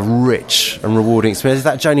kind of rich and rewarding experience.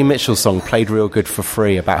 That Joni Mitchell song played real good for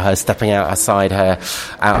free about her stepping outside her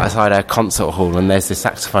concert hall, and there's this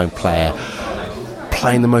saxophone player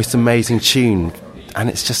playing the most amazing tune, and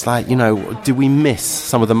it's just like, do we miss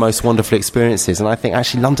some of the most wonderful experiences? And I think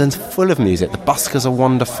actually London's full of music. The buskers are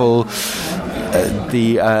wonderful.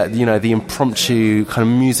 the impromptu kind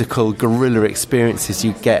of musical guerrilla experiences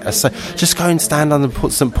you get. So just go and stand under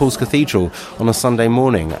St Paul's Cathedral on a Sunday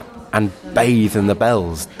morning and bathe in the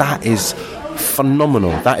bells. That is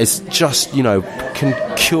phenomenal. That is just,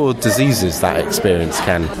 can cure diseases, that experience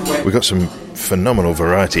can. We've got some phenomenal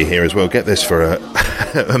variety here as well. Get this for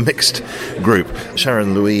a mixed group.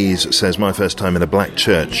 Sharon Louise says, my first time in a black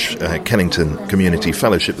church, Kennington Community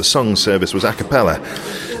Fellowship. The song service was a cappella,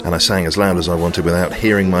 and I sang as loud as I wanted without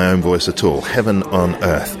hearing my own voice at all. Heaven on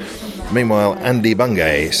earth. Meanwhile, Andy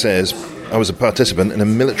Bungay says, I was a participant in a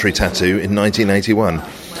military tattoo in 1981.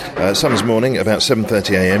 Summer's morning, about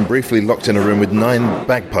 7:30am, briefly locked in a room with 9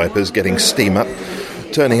 bagpipers getting steam up,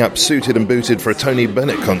 turning up suited and booted for a Tony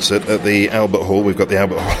Bennett concert at the Albert Hall. We've got the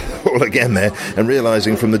Albert Hall again there, and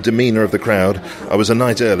realising from the demeanour of the crowd I was a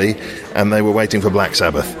night early and they were waiting for Black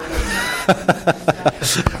Sabbath.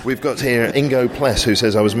 We've got here Ingo Pless, who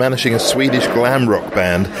says, I was managing a Swedish glam rock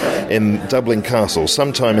band in Dublin Castle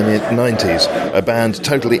sometime in the 90s, a band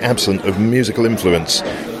totally absent of musical influence,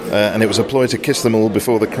 and it was a ploy to kiss them all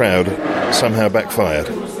before the crowd somehow backfired.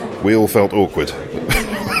 We all felt awkward.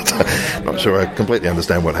 Not sure I completely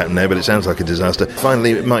understand what happened there, but it sounds like a disaster.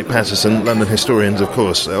 Finally, Mike Patterson, London historians, of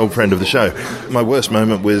course, old friend of the show. My worst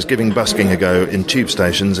moment was giving busking a go in tube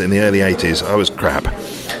stations in the early 80s. I was crap.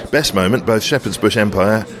 Best moment, both Shepherd's Bush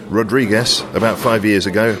Empire, Rodriguez about 5 years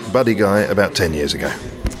ago, Buddy Guy about 10 years ago.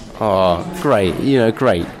 Oh, great!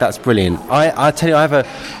 Great. That's brilliant. I tell you,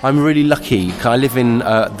 I'm really lucky. I live in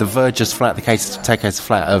the Vergers flat, the Takehouse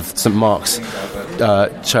flat of St Mark's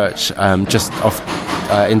Church, just off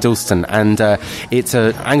in Dalston, and it's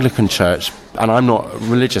an Anglican church. And I'm not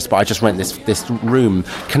religious, but I just rent this room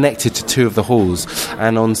connected to 2 of the halls.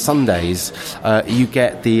 And on Sundays, you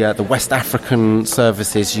get the West African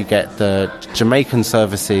services, you get the Jamaican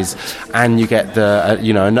services, and you get the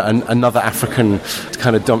another African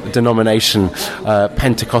kind of denomination,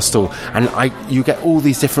 Pentecostal. And you get all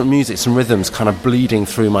these different musics and rhythms kind of bleeding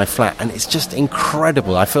through my flat, and it's just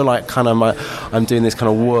incredible. I feel like kind of I'm doing this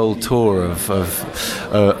kind of world tour of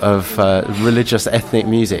religious ethnic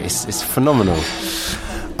music. It's phenomenal.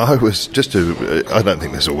 I was I don't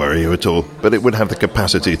think this will worry you at all, but it would have the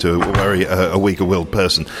capacity to worry a weaker-willed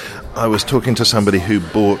person. I was talking to somebody who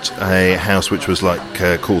bought a house which was like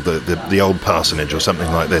called the old parsonage or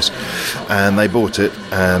something like this, and they bought it,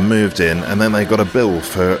 moved in, and then they got a bill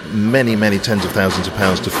for many, many tens of thousands of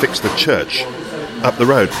pounds to fix the church up the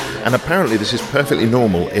road. And apparently this is perfectly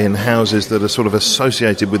normal in houses that are sort of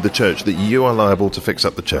associated with the church, that you are liable to fix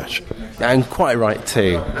up the church. And quite right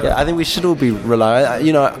too. Yeah, I think we should all be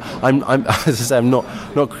I'm as I say, I'm not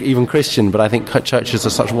even Christian, but I think churches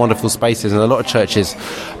are such wonderful spaces, and a lot of churches,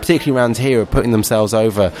 particularly around here, are putting themselves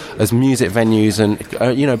over as music venues and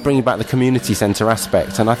bringing back the community centre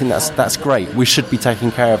aspect. And I think that's great. We should be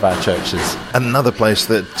taking care of our churches. Another place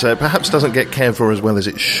that perhaps doesn't get cared for as well as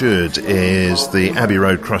it should is the Abbey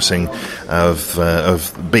Road crossing of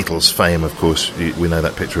Beatles fame. Of course, we know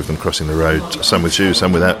that picture of them crossing the road, some with shoes,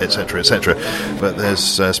 some without, etc., etc. But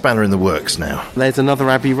there's a spanner in the works now. There's another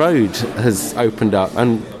Abbey Road has opened up,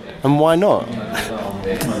 and why not?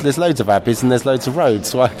 There's loads of abbeys and there's loads of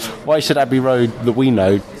roads. Why should Abbey Road that we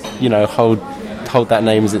know, hold that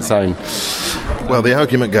name as its own? Well, the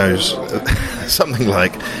argument goes something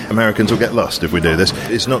like Americans will get lost if we do this.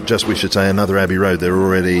 It's not just, we should say, another Abbey Road. There are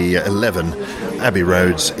already 11 Abbey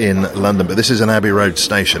Roads in London, but this is an Abbey Road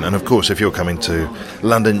station. And of course, if you're coming to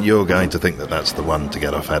London, you're going to think that that's the one to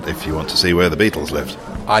get off at if you want to see where the Beatles lived.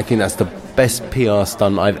 I think that's the best PR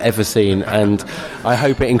stunt I've ever seen, and I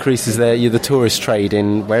hope it increases the tourist trade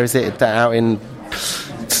in, where is it, out in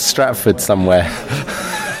Stratford somewhere,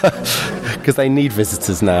 because they need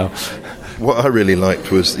visitors now. What I really liked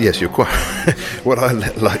was, yes, you're quite. What I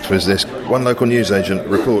liked was this. One local newsagent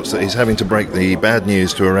reports that he's having to break the bad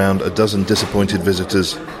news to around a dozen disappointed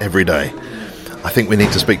visitors every day. I think we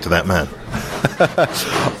need to speak to that man.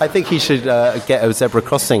 I think he should get a zebra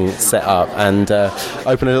crossing set up and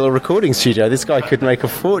open a little recording studio. This guy could make a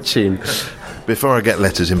fortune. Before I get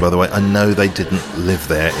letters in, by the way, I know they didn't live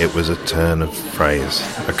there. It was a turn of phrase,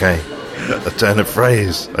 okay? A turn of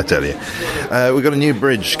phrase, I tell you. We've got a new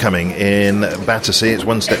bridge coming in Battersea. It's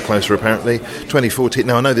one step closer, apparently. 2014.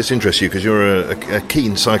 Now, I know this interests you because you're a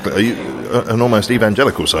keen cyclist. Are you an almost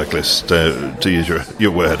evangelical cyclist, to use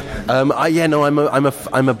your word? I'm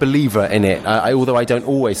a believer in it. Although I don't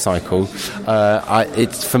always cycle,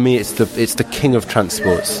 for me it's the king of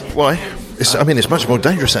transports. Why? It's much more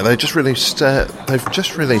dangerous now. They've just released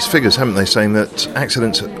figures, haven't they, saying that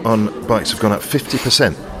accidents on bikes have gone up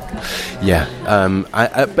 50%. Yeah,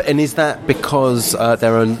 and is that because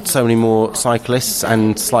there are so many more cyclists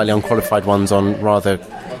and slightly unqualified ones on rather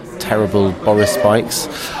terrible Boris bikes?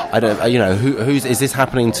 I don't, is this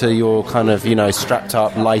happening to your kind of, strapped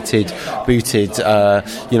up, lighted, booted,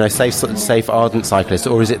 safe ardent cyclist,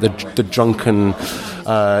 or is it the drunken,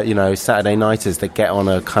 Saturday nighters that get on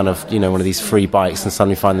a kind of, one of these free bikes and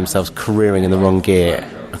suddenly find themselves careering in the wrong gear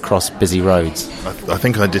across busy roads? I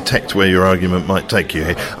think I detect where your argument might take you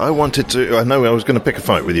here. I know I was going to pick a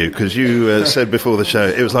fight with you because you said before the show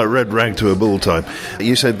it was like red rag to a bull time.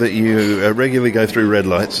 You said that you regularly go through red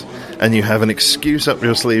lights and you have an excuse up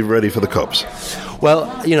your sleeve ready for the cops. Well,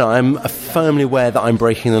 I'm firmly aware that I'm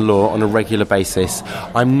breaking the law on a regular basis.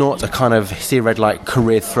 I'm not a kind of see a red light,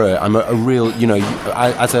 career through it. I'm a real,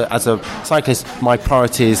 as a cyclist, my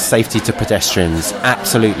priority is safety to pedestrians,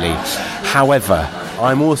 absolutely. However,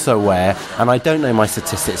 I'm also aware, and I don't know my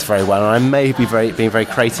statistics very well, and I may be being very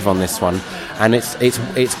creative on this one, and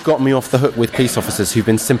it's got me off the hook with police officers who've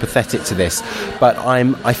been sympathetic to this. But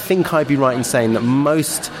I think I'd be right in saying that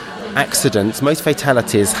most accidents, most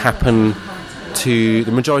fatalities the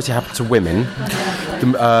majority happen to women.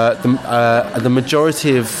 The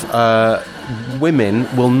majority of women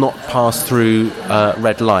will not pass through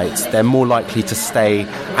red lights. They're more likely to stay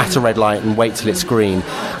at a red light and wait till it's green.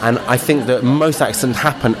 And I think that most accidents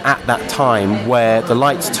happen at that time where the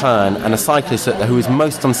lights turn and a cyclist who is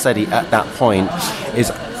most unsteady at that point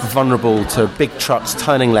is vulnerable to big trucks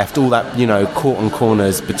turning left, all that, caught on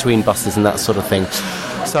corners between buses and that sort of thing.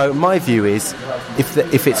 So my view is,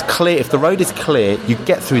 if it's clear, if the road is clear, you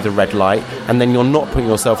get through the red light, and then you're not putting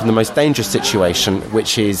yourself in the most dangerous situation,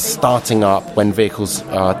 which is starting up when vehicles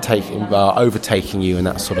are overtaking you and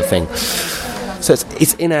that sort of thing. So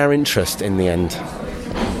it's in our interest in the end.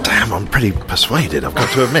 Damn, I'm pretty persuaded, I've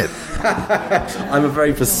got to admit. I'm a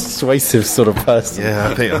very persuasive sort of person. Yeah,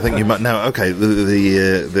 I think you might. Now, okay,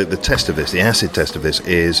 the test of this, the acid test of this,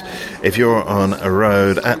 is if you're on a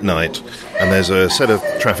road at night and there's a set of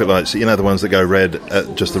traffic lights, the ones that go red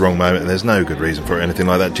at just the wrong moment, and there's no good reason for it, anything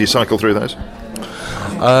like that. Do you cycle through those?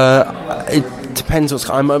 It depends what's.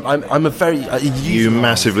 I'm a very. You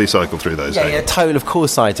massively cycle through those? Yeah, totally. Of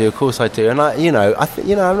course I do. And I'm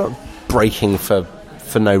not braking for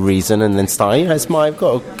no reason and then starting. I've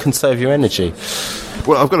got to conserve your energy.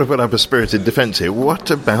 Well, I've got to put up a spirited defence here.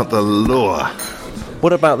 What about the law?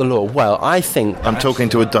 What about the law? Well, I think I'm talking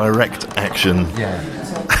to a direct action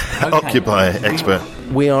Occupy expert.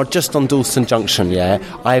 We are just on Dalston Junction, yeah?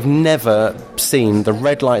 I've never seen the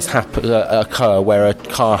red lights occur where a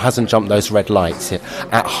car hasn't jumped those red lights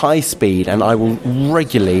at high speed, and I will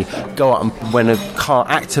regularly go up and when a car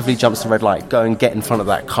actively jumps the red light, go and get in front of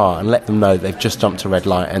that car and let them know they've just jumped a red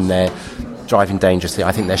light and they're driving dangerously.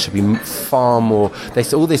 I think there should be far more.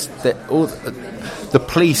 The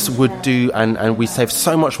police would do, and we save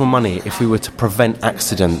so much more money if we were to prevent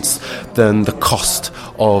accidents than the cost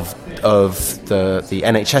of the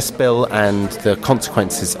NHS bill and the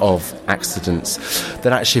consequences of accidents.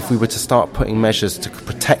 That actually, if we were to start putting measures to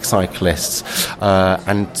protect cyclists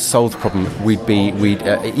and solve the problem,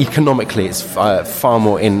 economically it's far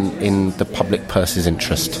more in the public purse's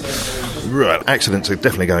interest. Right, accidents are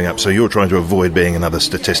definitely going up, so you're trying to avoid being another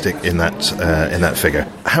statistic in that figure.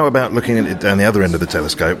 How about looking at it down the other end of the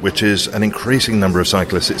telescope, which is an increasing number of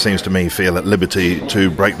cyclists, it seems to me, feel at liberty to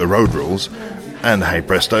break the road rules, and hey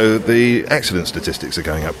presto, the accident statistics are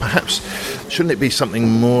going up. Perhaps, shouldn't it be something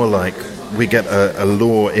more like we get a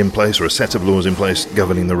law in place, or a set of laws in place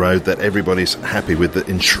governing the road that everybody's happy with, that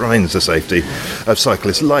enshrines the safety of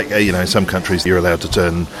cyclists? Like, in some countries you're allowed to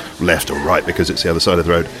turn left or right because it's the other side of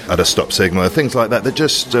the road at a stop signal, things like that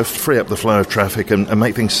just free up the flow of traffic and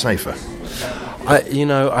make things safer.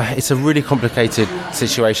 It's a really complicated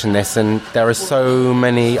situation, this, and there are so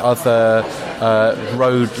many other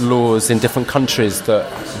road laws in different countries that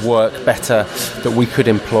work better that we could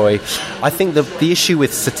employ. I think the issue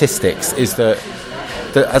with statistics is that,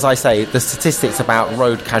 as I say, the statistics about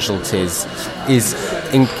road casualties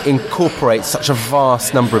incorporates such a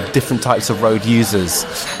vast number of different types of road users.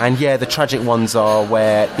 And the tragic ones are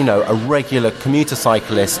where, a regular commuter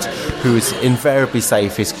cyclist who is invariably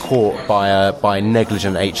safe is caught by a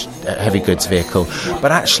negligent heavy goods vehicle.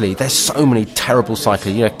 But actually, there's so many terrible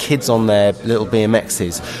cyclists, kids on their little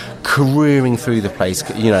BMXs careering through the place,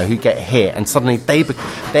 who get hit, and suddenly they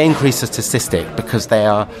increase the statistic because they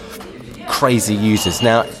are crazy users.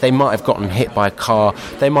 Now, they might have gotten hit by a car,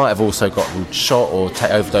 they might have also gotten shot or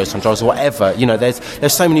overdosed on drugs or whatever.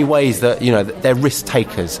 There's so many ways that they're risk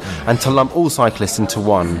takers, and to lump all cyclists into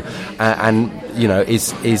one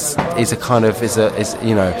is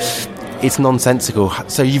it's nonsensical.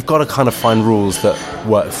 So you've got to kind of find rules that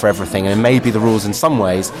work for everything, and maybe the rules in some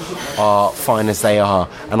ways are fine as they are,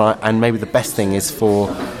 and maybe the best thing is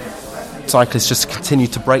for cyclists just continue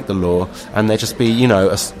to break the law, and there just be,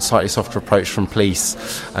 a slightly softer approach from police,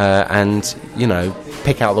 and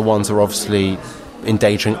pick out the ones that are obviously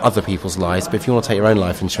endangering other people's lives. But if you want to take your own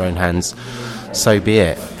life into your own hands, so be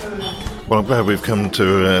it. Well, I'm glad we've come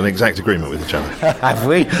to an exact agreement with each other. Have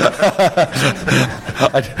we?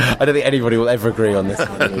 I don't think anybody will ever agree on this.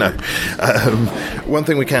 No. One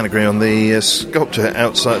thing we can agree on, the sculpture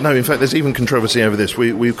outside... No, in fact, there's even controversy over this.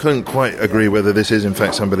 We couldn't quite agree whether this is, in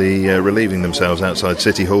fact, somebody relieving themselves outside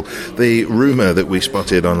City Hall. The rumour that we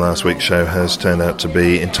spotted on last week's show has turned out to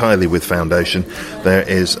be entirely with foundation. There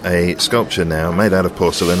is a sculpture now made out of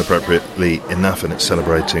porcelain, appropriately enough, and it's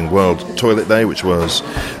celebrating World Toilet Day, which was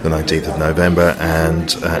the 19th of November,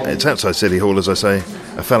 and it's outside City Hall, as I say,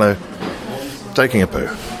 a fellow taking a poo.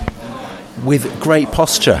 With great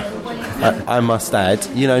posture, I must add.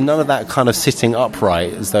 None of that kind of sitting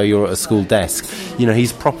upright as though you're at a school desk.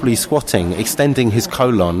 He's properly squatting, extending his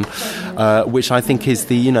colon, which I think is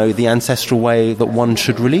the ancestral way that one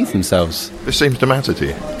should relieve themselves. This seems to matter to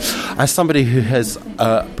you. As somebody who has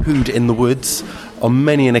pooed in the woods on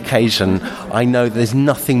many an occasion, I know there's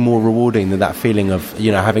nothing more rewarding than that feeling of,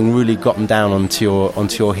 having really gotten down onto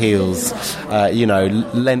your heels,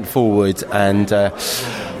 leant forward, and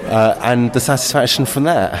the satisfaction from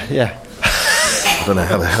that. Yeah. I don't know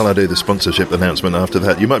how the hell I do the sponsorship announcement after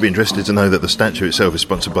that. You might be interested to know that the statue itself is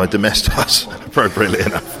sponsored by Domestos, appropriately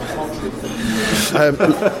enough.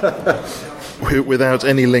 Without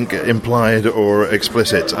any link implied or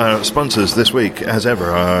explicit, our sponsors this week, as ever,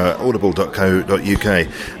 are audible.co.uk.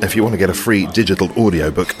 If you want to get a free digital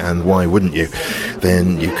audiobook, and why wouldn't you,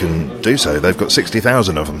 then you can do so. They've got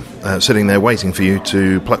 60,000 of them sitting there waiting for you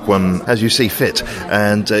to pluck one as you see fit.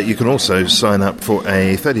 And you can also sign up for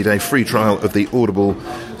a 30-day free trial of the Audible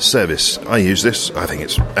service. I use this. I think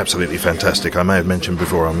it's absolutely fantastic. I may have mentioned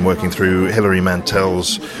before, I'm working through Hilary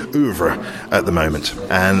Mantel's oeuvre at the moment,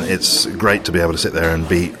 and it's great to be able to sit there and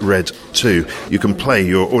be read to. You can play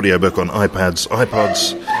your audiobook on iPads,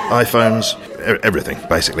 iPods, iPhones, everything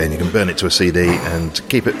basically, and you can burn it to a CD and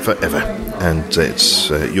keep it forever, and it's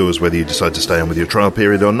yours whether you decide to stay on with your trial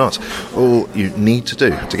period or not. All you need to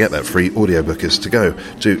do to get that free audiobook is to go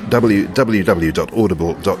to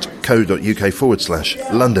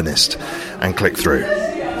www.audible.co.uk/Londonist and click through.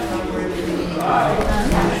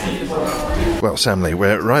 Well, Sam Lee,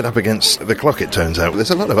 we're right up against the clock, it turns out.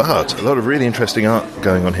 There's a lot of art, a lot of really interesting art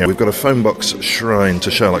going on here. We've got a phone box shrine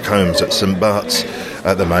to Sherlock Holmes at St Bart's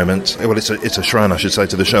at the moment. Well, it's a shrine, I should say,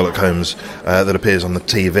 to the Sherlock Holmes that appears on the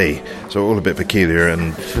TV. So all a bit peculiar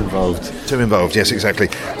and... Too involved, yes, exactly.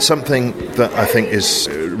 Something that I think is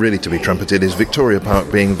really to be trumpeted is Victoria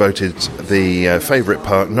Park being voted the favourite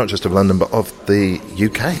park, not just of London, but of the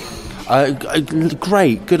UK.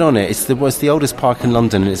 Great, good on it. It's the oldest park in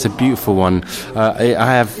London, and it's a beautiful one. I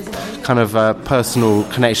have kind of a personal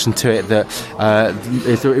connection to it that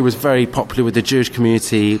it was very popular with the Jewish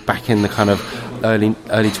community back in the kind of early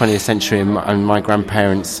 20th century, and my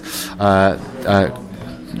grandparents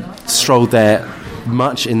strolled there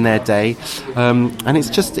much in their day, and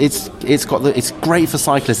it's great for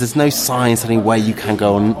cyclists. There's no signs telling where you can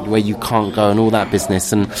go and where you can't go and all that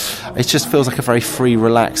business, and it just feels like a very free,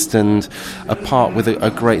 relaxed, and a park with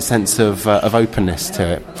a great sense of openness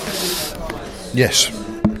to it. Yes,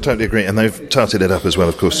 totally agree, and they've tarted it up as well,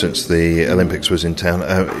 of course, since the Olympics was in town.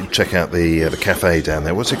 Check out the cafe down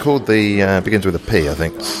there. What's it called? Begins with a P, I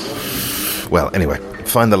think. Well, anyway,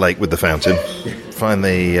 find the lake with the fountain. Find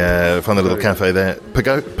the little cafe there.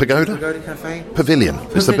 Pagoda? Pagoda Cafe? Pavilion.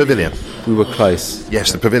 It's the Pavilion. We were close.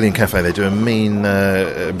 Yes, the Pavilion Cafe. They do a mean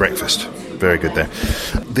breakfast. Very good there.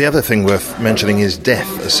 The other thing worth mentioning is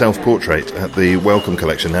Death, a self-portrait at the Welcome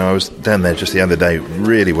Collection. Now, I was down there just the other day.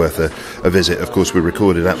 Really worth a visit. Of course, we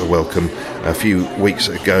recorded at the Welcome a few weeks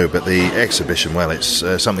ago, but the exhibition, well, it's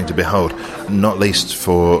something to behold, not least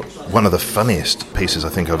for one of the funniest pieces I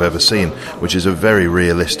think I've ever seen, which is a very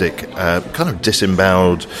realistic, kind of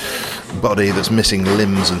disemboweled body that's missing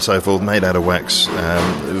limbs and so forth, made out of wax,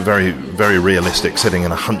 very, very realistic, sitting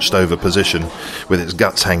in a hunched over position with its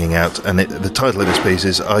guts hanging out, and the title of this piece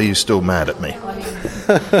is "Are You Still Mad at Me?"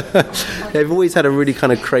 They've always had a really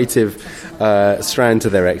kind of creative strand to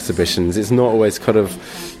their exhibitions. It's not always kind of,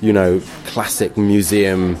 classic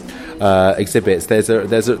museum exhibits.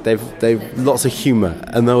 They've lots of humour,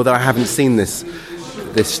 and although I haven't seen this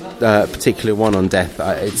particular one on Death,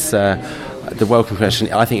 it's the Welcome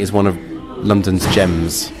Collection, I think, is one of London's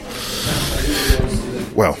gems.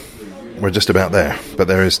 Well, we're just about there, but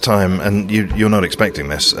there is time, and you're not expecting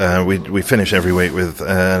this. We finish every week with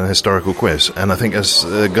an historical quiz, and I think as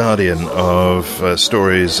a guardian of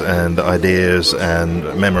stories and ideas and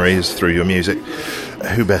memories through your music,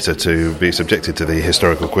 who better to be subjected to the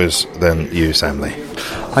historical quiz than you, Sam Lee?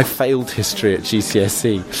 I failed history at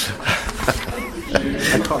GCSE.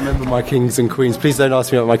 I can't remember my kings and queens. Please don't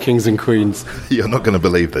ask me about my kings and queens. You're not going to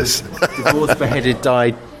believe this. Divorced, beheaded,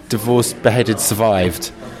 died. Divorced, beheaded,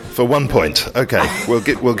 survived. For 1 point. Okay,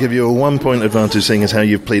 we'll give you a 1 point advantage, seeing as how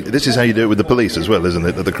you've pleaded. This is how you do it with the police as well, isn't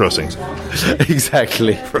it, at the crossings?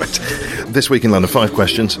 Exactly. Right. This week in London, 5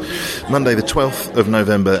 questions. Monday the 12th of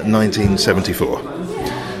November 1974.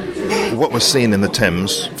 What was seen in the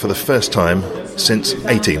Thames for the first time since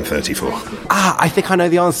 1834? I think I know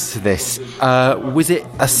the answer to this. Was it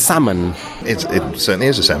a salmon? It certainly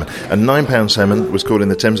is a salmon. A £9 salmon was caught in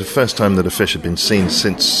the Thames, the first time that a fish had been seen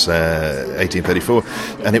since 1834,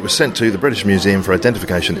 and it was sent to the British Museum for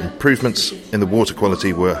identification. Improvements in the water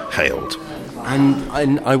quality were hailed.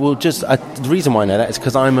 And I will just... the reason why I know that is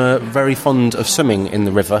because I'm very fond of swimming in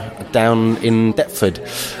the river down in Deptford.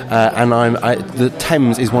 And the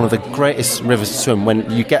Thames is one of the greatest rivers to swim. When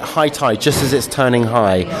you get high tide, just as it's turning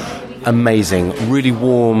high, amazing. Really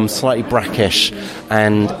warm, slightly brackish,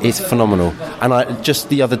 and it's phenomenal. And just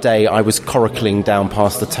the other day, I was coracling down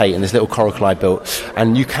past the Tate in this little coracle I built.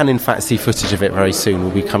 And you can, in fact, see footage of it very soon. Will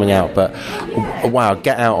be coming out. But, wow,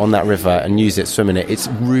 get out on that river and use it, swim in it. It's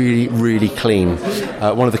really, really clean.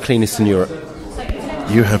 One of the cleanest in Europe.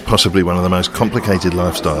 You have possibly one of the most complicated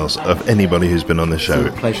lifestyles of anybody who's been on this show.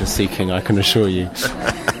 Pleasure-seeking, I can assure you.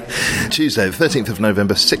 Tuesday, the 13th of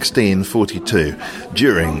November, 1642.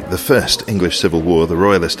 During the First English Civil War, the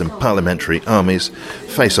Royalist and Parliamentary armies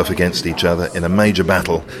face off against each other in a major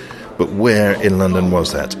battle. But where in London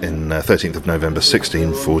was that in 13th of November,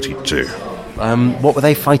 1642? What were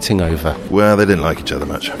they fighting over? Well, they didn't like each other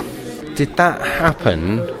much. Did that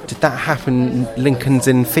happen Lincoln's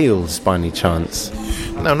Inn Fields by any chance?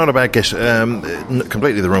 No, not a bad guess.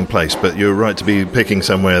 Completely the wrong place, but you're right to be picking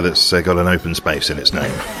somewhere that's got an open space in its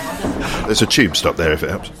name. There's a tube stop there, if it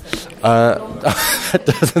helps. That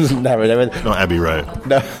doesn't narrow it. Not Abbey Road.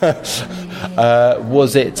 No.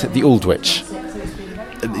 Was it the Aldwych?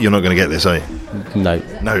 You're not going to get this, are you? No.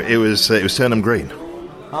 No, it was Turnham Green.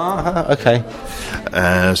 Okay.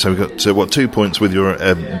 So we've got 2 points with your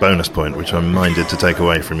bonus point, which I'm minded to take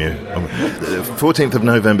away from you. 14th of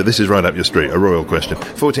November, this is right up your street, a royal question.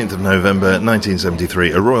 14th of November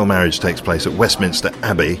 1973, a royal marriage takes place at Westminster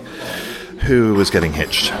Abbey. Who was getting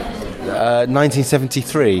hitched?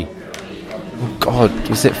 1973. Oh, God,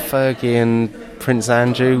 was it Fergie and Prince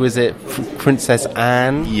Andrew? Was it Princess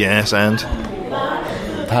Anne? Yes, and?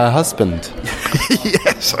 Her husband.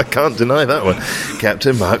 Yes, I can't deny that one.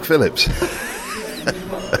 Captain Mark Phillips.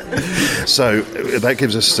 So that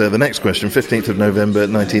gives us the next question. 15th of November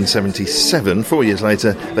 1977. 4 years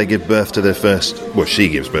later, they give birth to their first... Well, she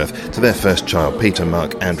gives birth to their first child, Peter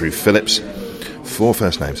Mark Andrew Phillips. 4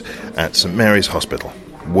 first names. At St Mary's Hospital.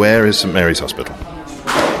 Where is St Mary's Hospital?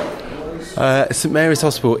 St Mary's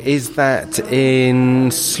Hospital, is that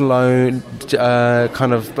in Sloane,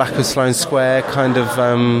 kind of Blackwood Sloane Square, kind of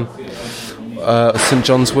St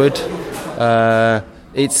John's Wood?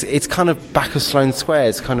 It's kind of back of Sloane Square.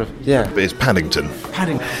 It's kind of, yeah. It's Paddington.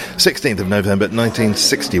 16th of November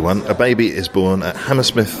 1961, a baby is born at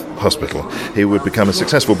Hammersmith Hospital. He would become a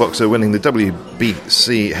successful boxer, winning the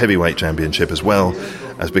WBC Heavyweight Championship as well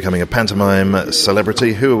as becoming a pantomime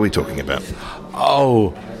celebrity. Who are we talking about?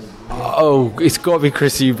 Oh, it's got to be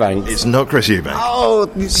Chris Eubanks. It's not Chris Eubanks. Oh,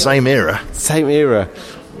 Same era.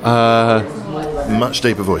 Much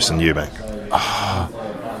deeper voice than Eubank.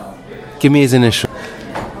 Give me his initial.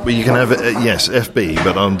 Well, you can have, yes, FB,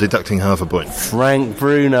 but I'm deducting half a point. Frank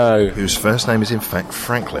Bruno. Whose first name is in fact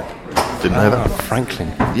Franklin. Didn't know that? Franklin.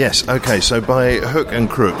 Yes, okay, so by hook and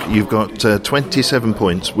crook, you've got 27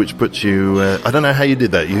 points, which puts you... I don't know how you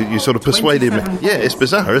did that. You sort of persuaded me. Yeah, it's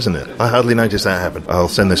bizarre, isn't it? I hardly noticed that happen. I'll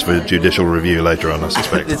send this for judicial review later on, I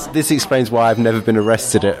suspect. This explains why I've never been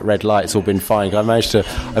arrested at red lights or been fined. I managed to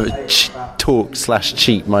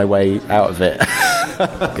talk/cheat my way out of it.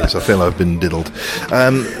 Yes, I feel I've been diddled.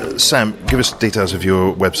 Sam, give us details of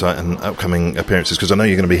your website and upcoming appearances, because I know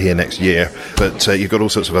you're going to be here next year, but you've got all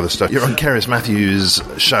sorts of other stuff. You're on Cerys Matthews'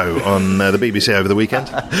 show on the BBC over the weekend.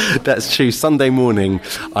 That's true. Sunday morning,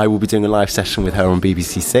 I will be doing a live session with her on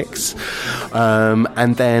BBC 6.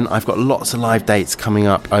 And then I've got lots of live dates coming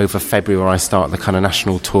up over February where I start the kind of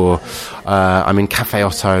national tour. I'm in Cafe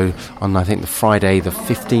Otto on, I think, the Friday, the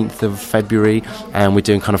 15th of February. February, and we're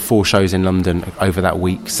doing kind of 4 shows in London over that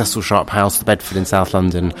week: Cecil Sharp House, the Bedford in South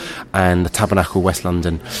London, and the Tabernacle, West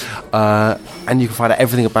London. And you can find out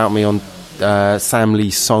everything about me on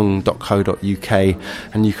samleesong.co.uk,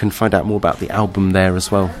 and you can find out more about the album there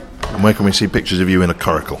as well. And where can we see pictures of you in a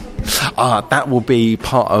coracle? That will be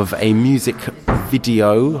part of a music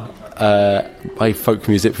video, my folk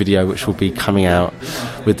music video, which will be coming out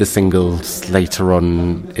with the singles later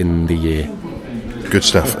on in the year. Good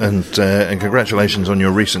stuff, and congratulations on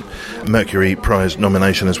your recent Mercury Prize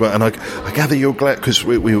nomination as well. And I gather you're glad, because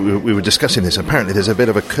we were discussing this. Apparently, there's a bit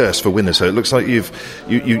of a curse for winners, so it looks like you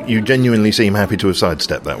genuinely seem happy to have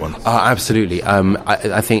sidestepped that one. Absolutely.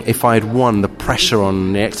 I think if I had won, the pressure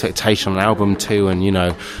on the expectation on album 2, and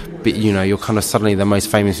you're kind of suddenly the most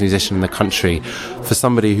famous musician in the country. For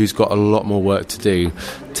somebody who's got a lot more work to do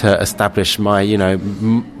to establish my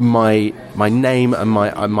my name and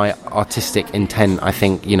my artistic intent, I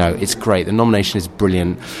think it's great. The nomination is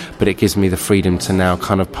brilliant, but it gives me the freedom to now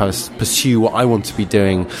kind of pursue what I want to be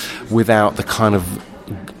doing without the kind of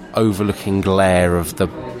overlooking glare of the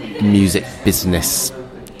music business.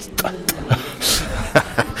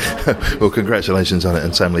 Well, congratulations on it,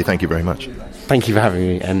 and Sam Lee, thank you very much. Thank you for having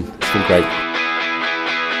me, and it's been great.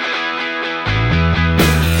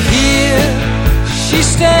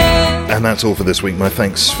 And that's all for this week. My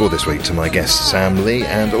thanks for this week to my guest Sam Lee,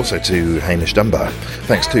 and also to Hamish Dunbar.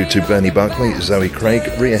 Thanks too to Bernie Barclay, Zoe Craig,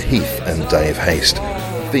 Rhea Heath and Dave Haste.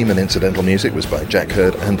 Theme and incidental music was by Jack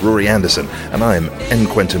Hurd and Rory Anderson, and I'm N.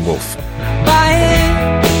 Quentin Wolfe.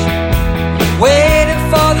 Waiting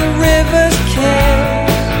for the river's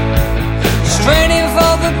kiss, straining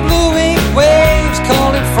for the blue-winged waves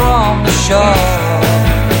calling from the shore.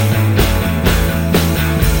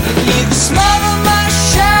 You can smother my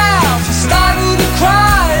shouts and stifle the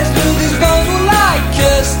cries, till these bones will like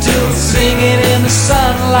us, still singing in the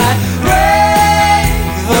sunlight. Break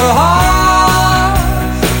the heart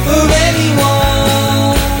of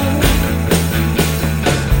anyone.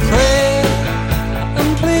 Pray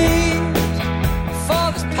and please for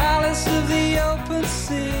this palace of the open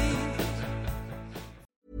sea.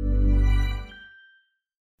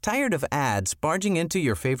 Tired of ads barging into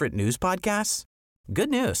your favorite news podcasts? Good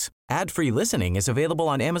news. Ad-free listening is available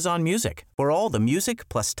on Amazon Music for all the music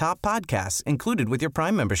plus top podcasts included with your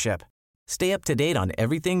Prime membership. Stay up to date on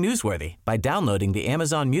everything newsworthy by downloading the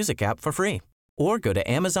Amazon Music app for free, or go to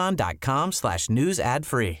amazon.com/news ad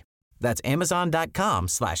free. That's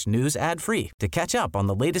amazon.com/news ad free to catch up on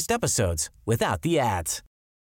the latest episodes without the ads.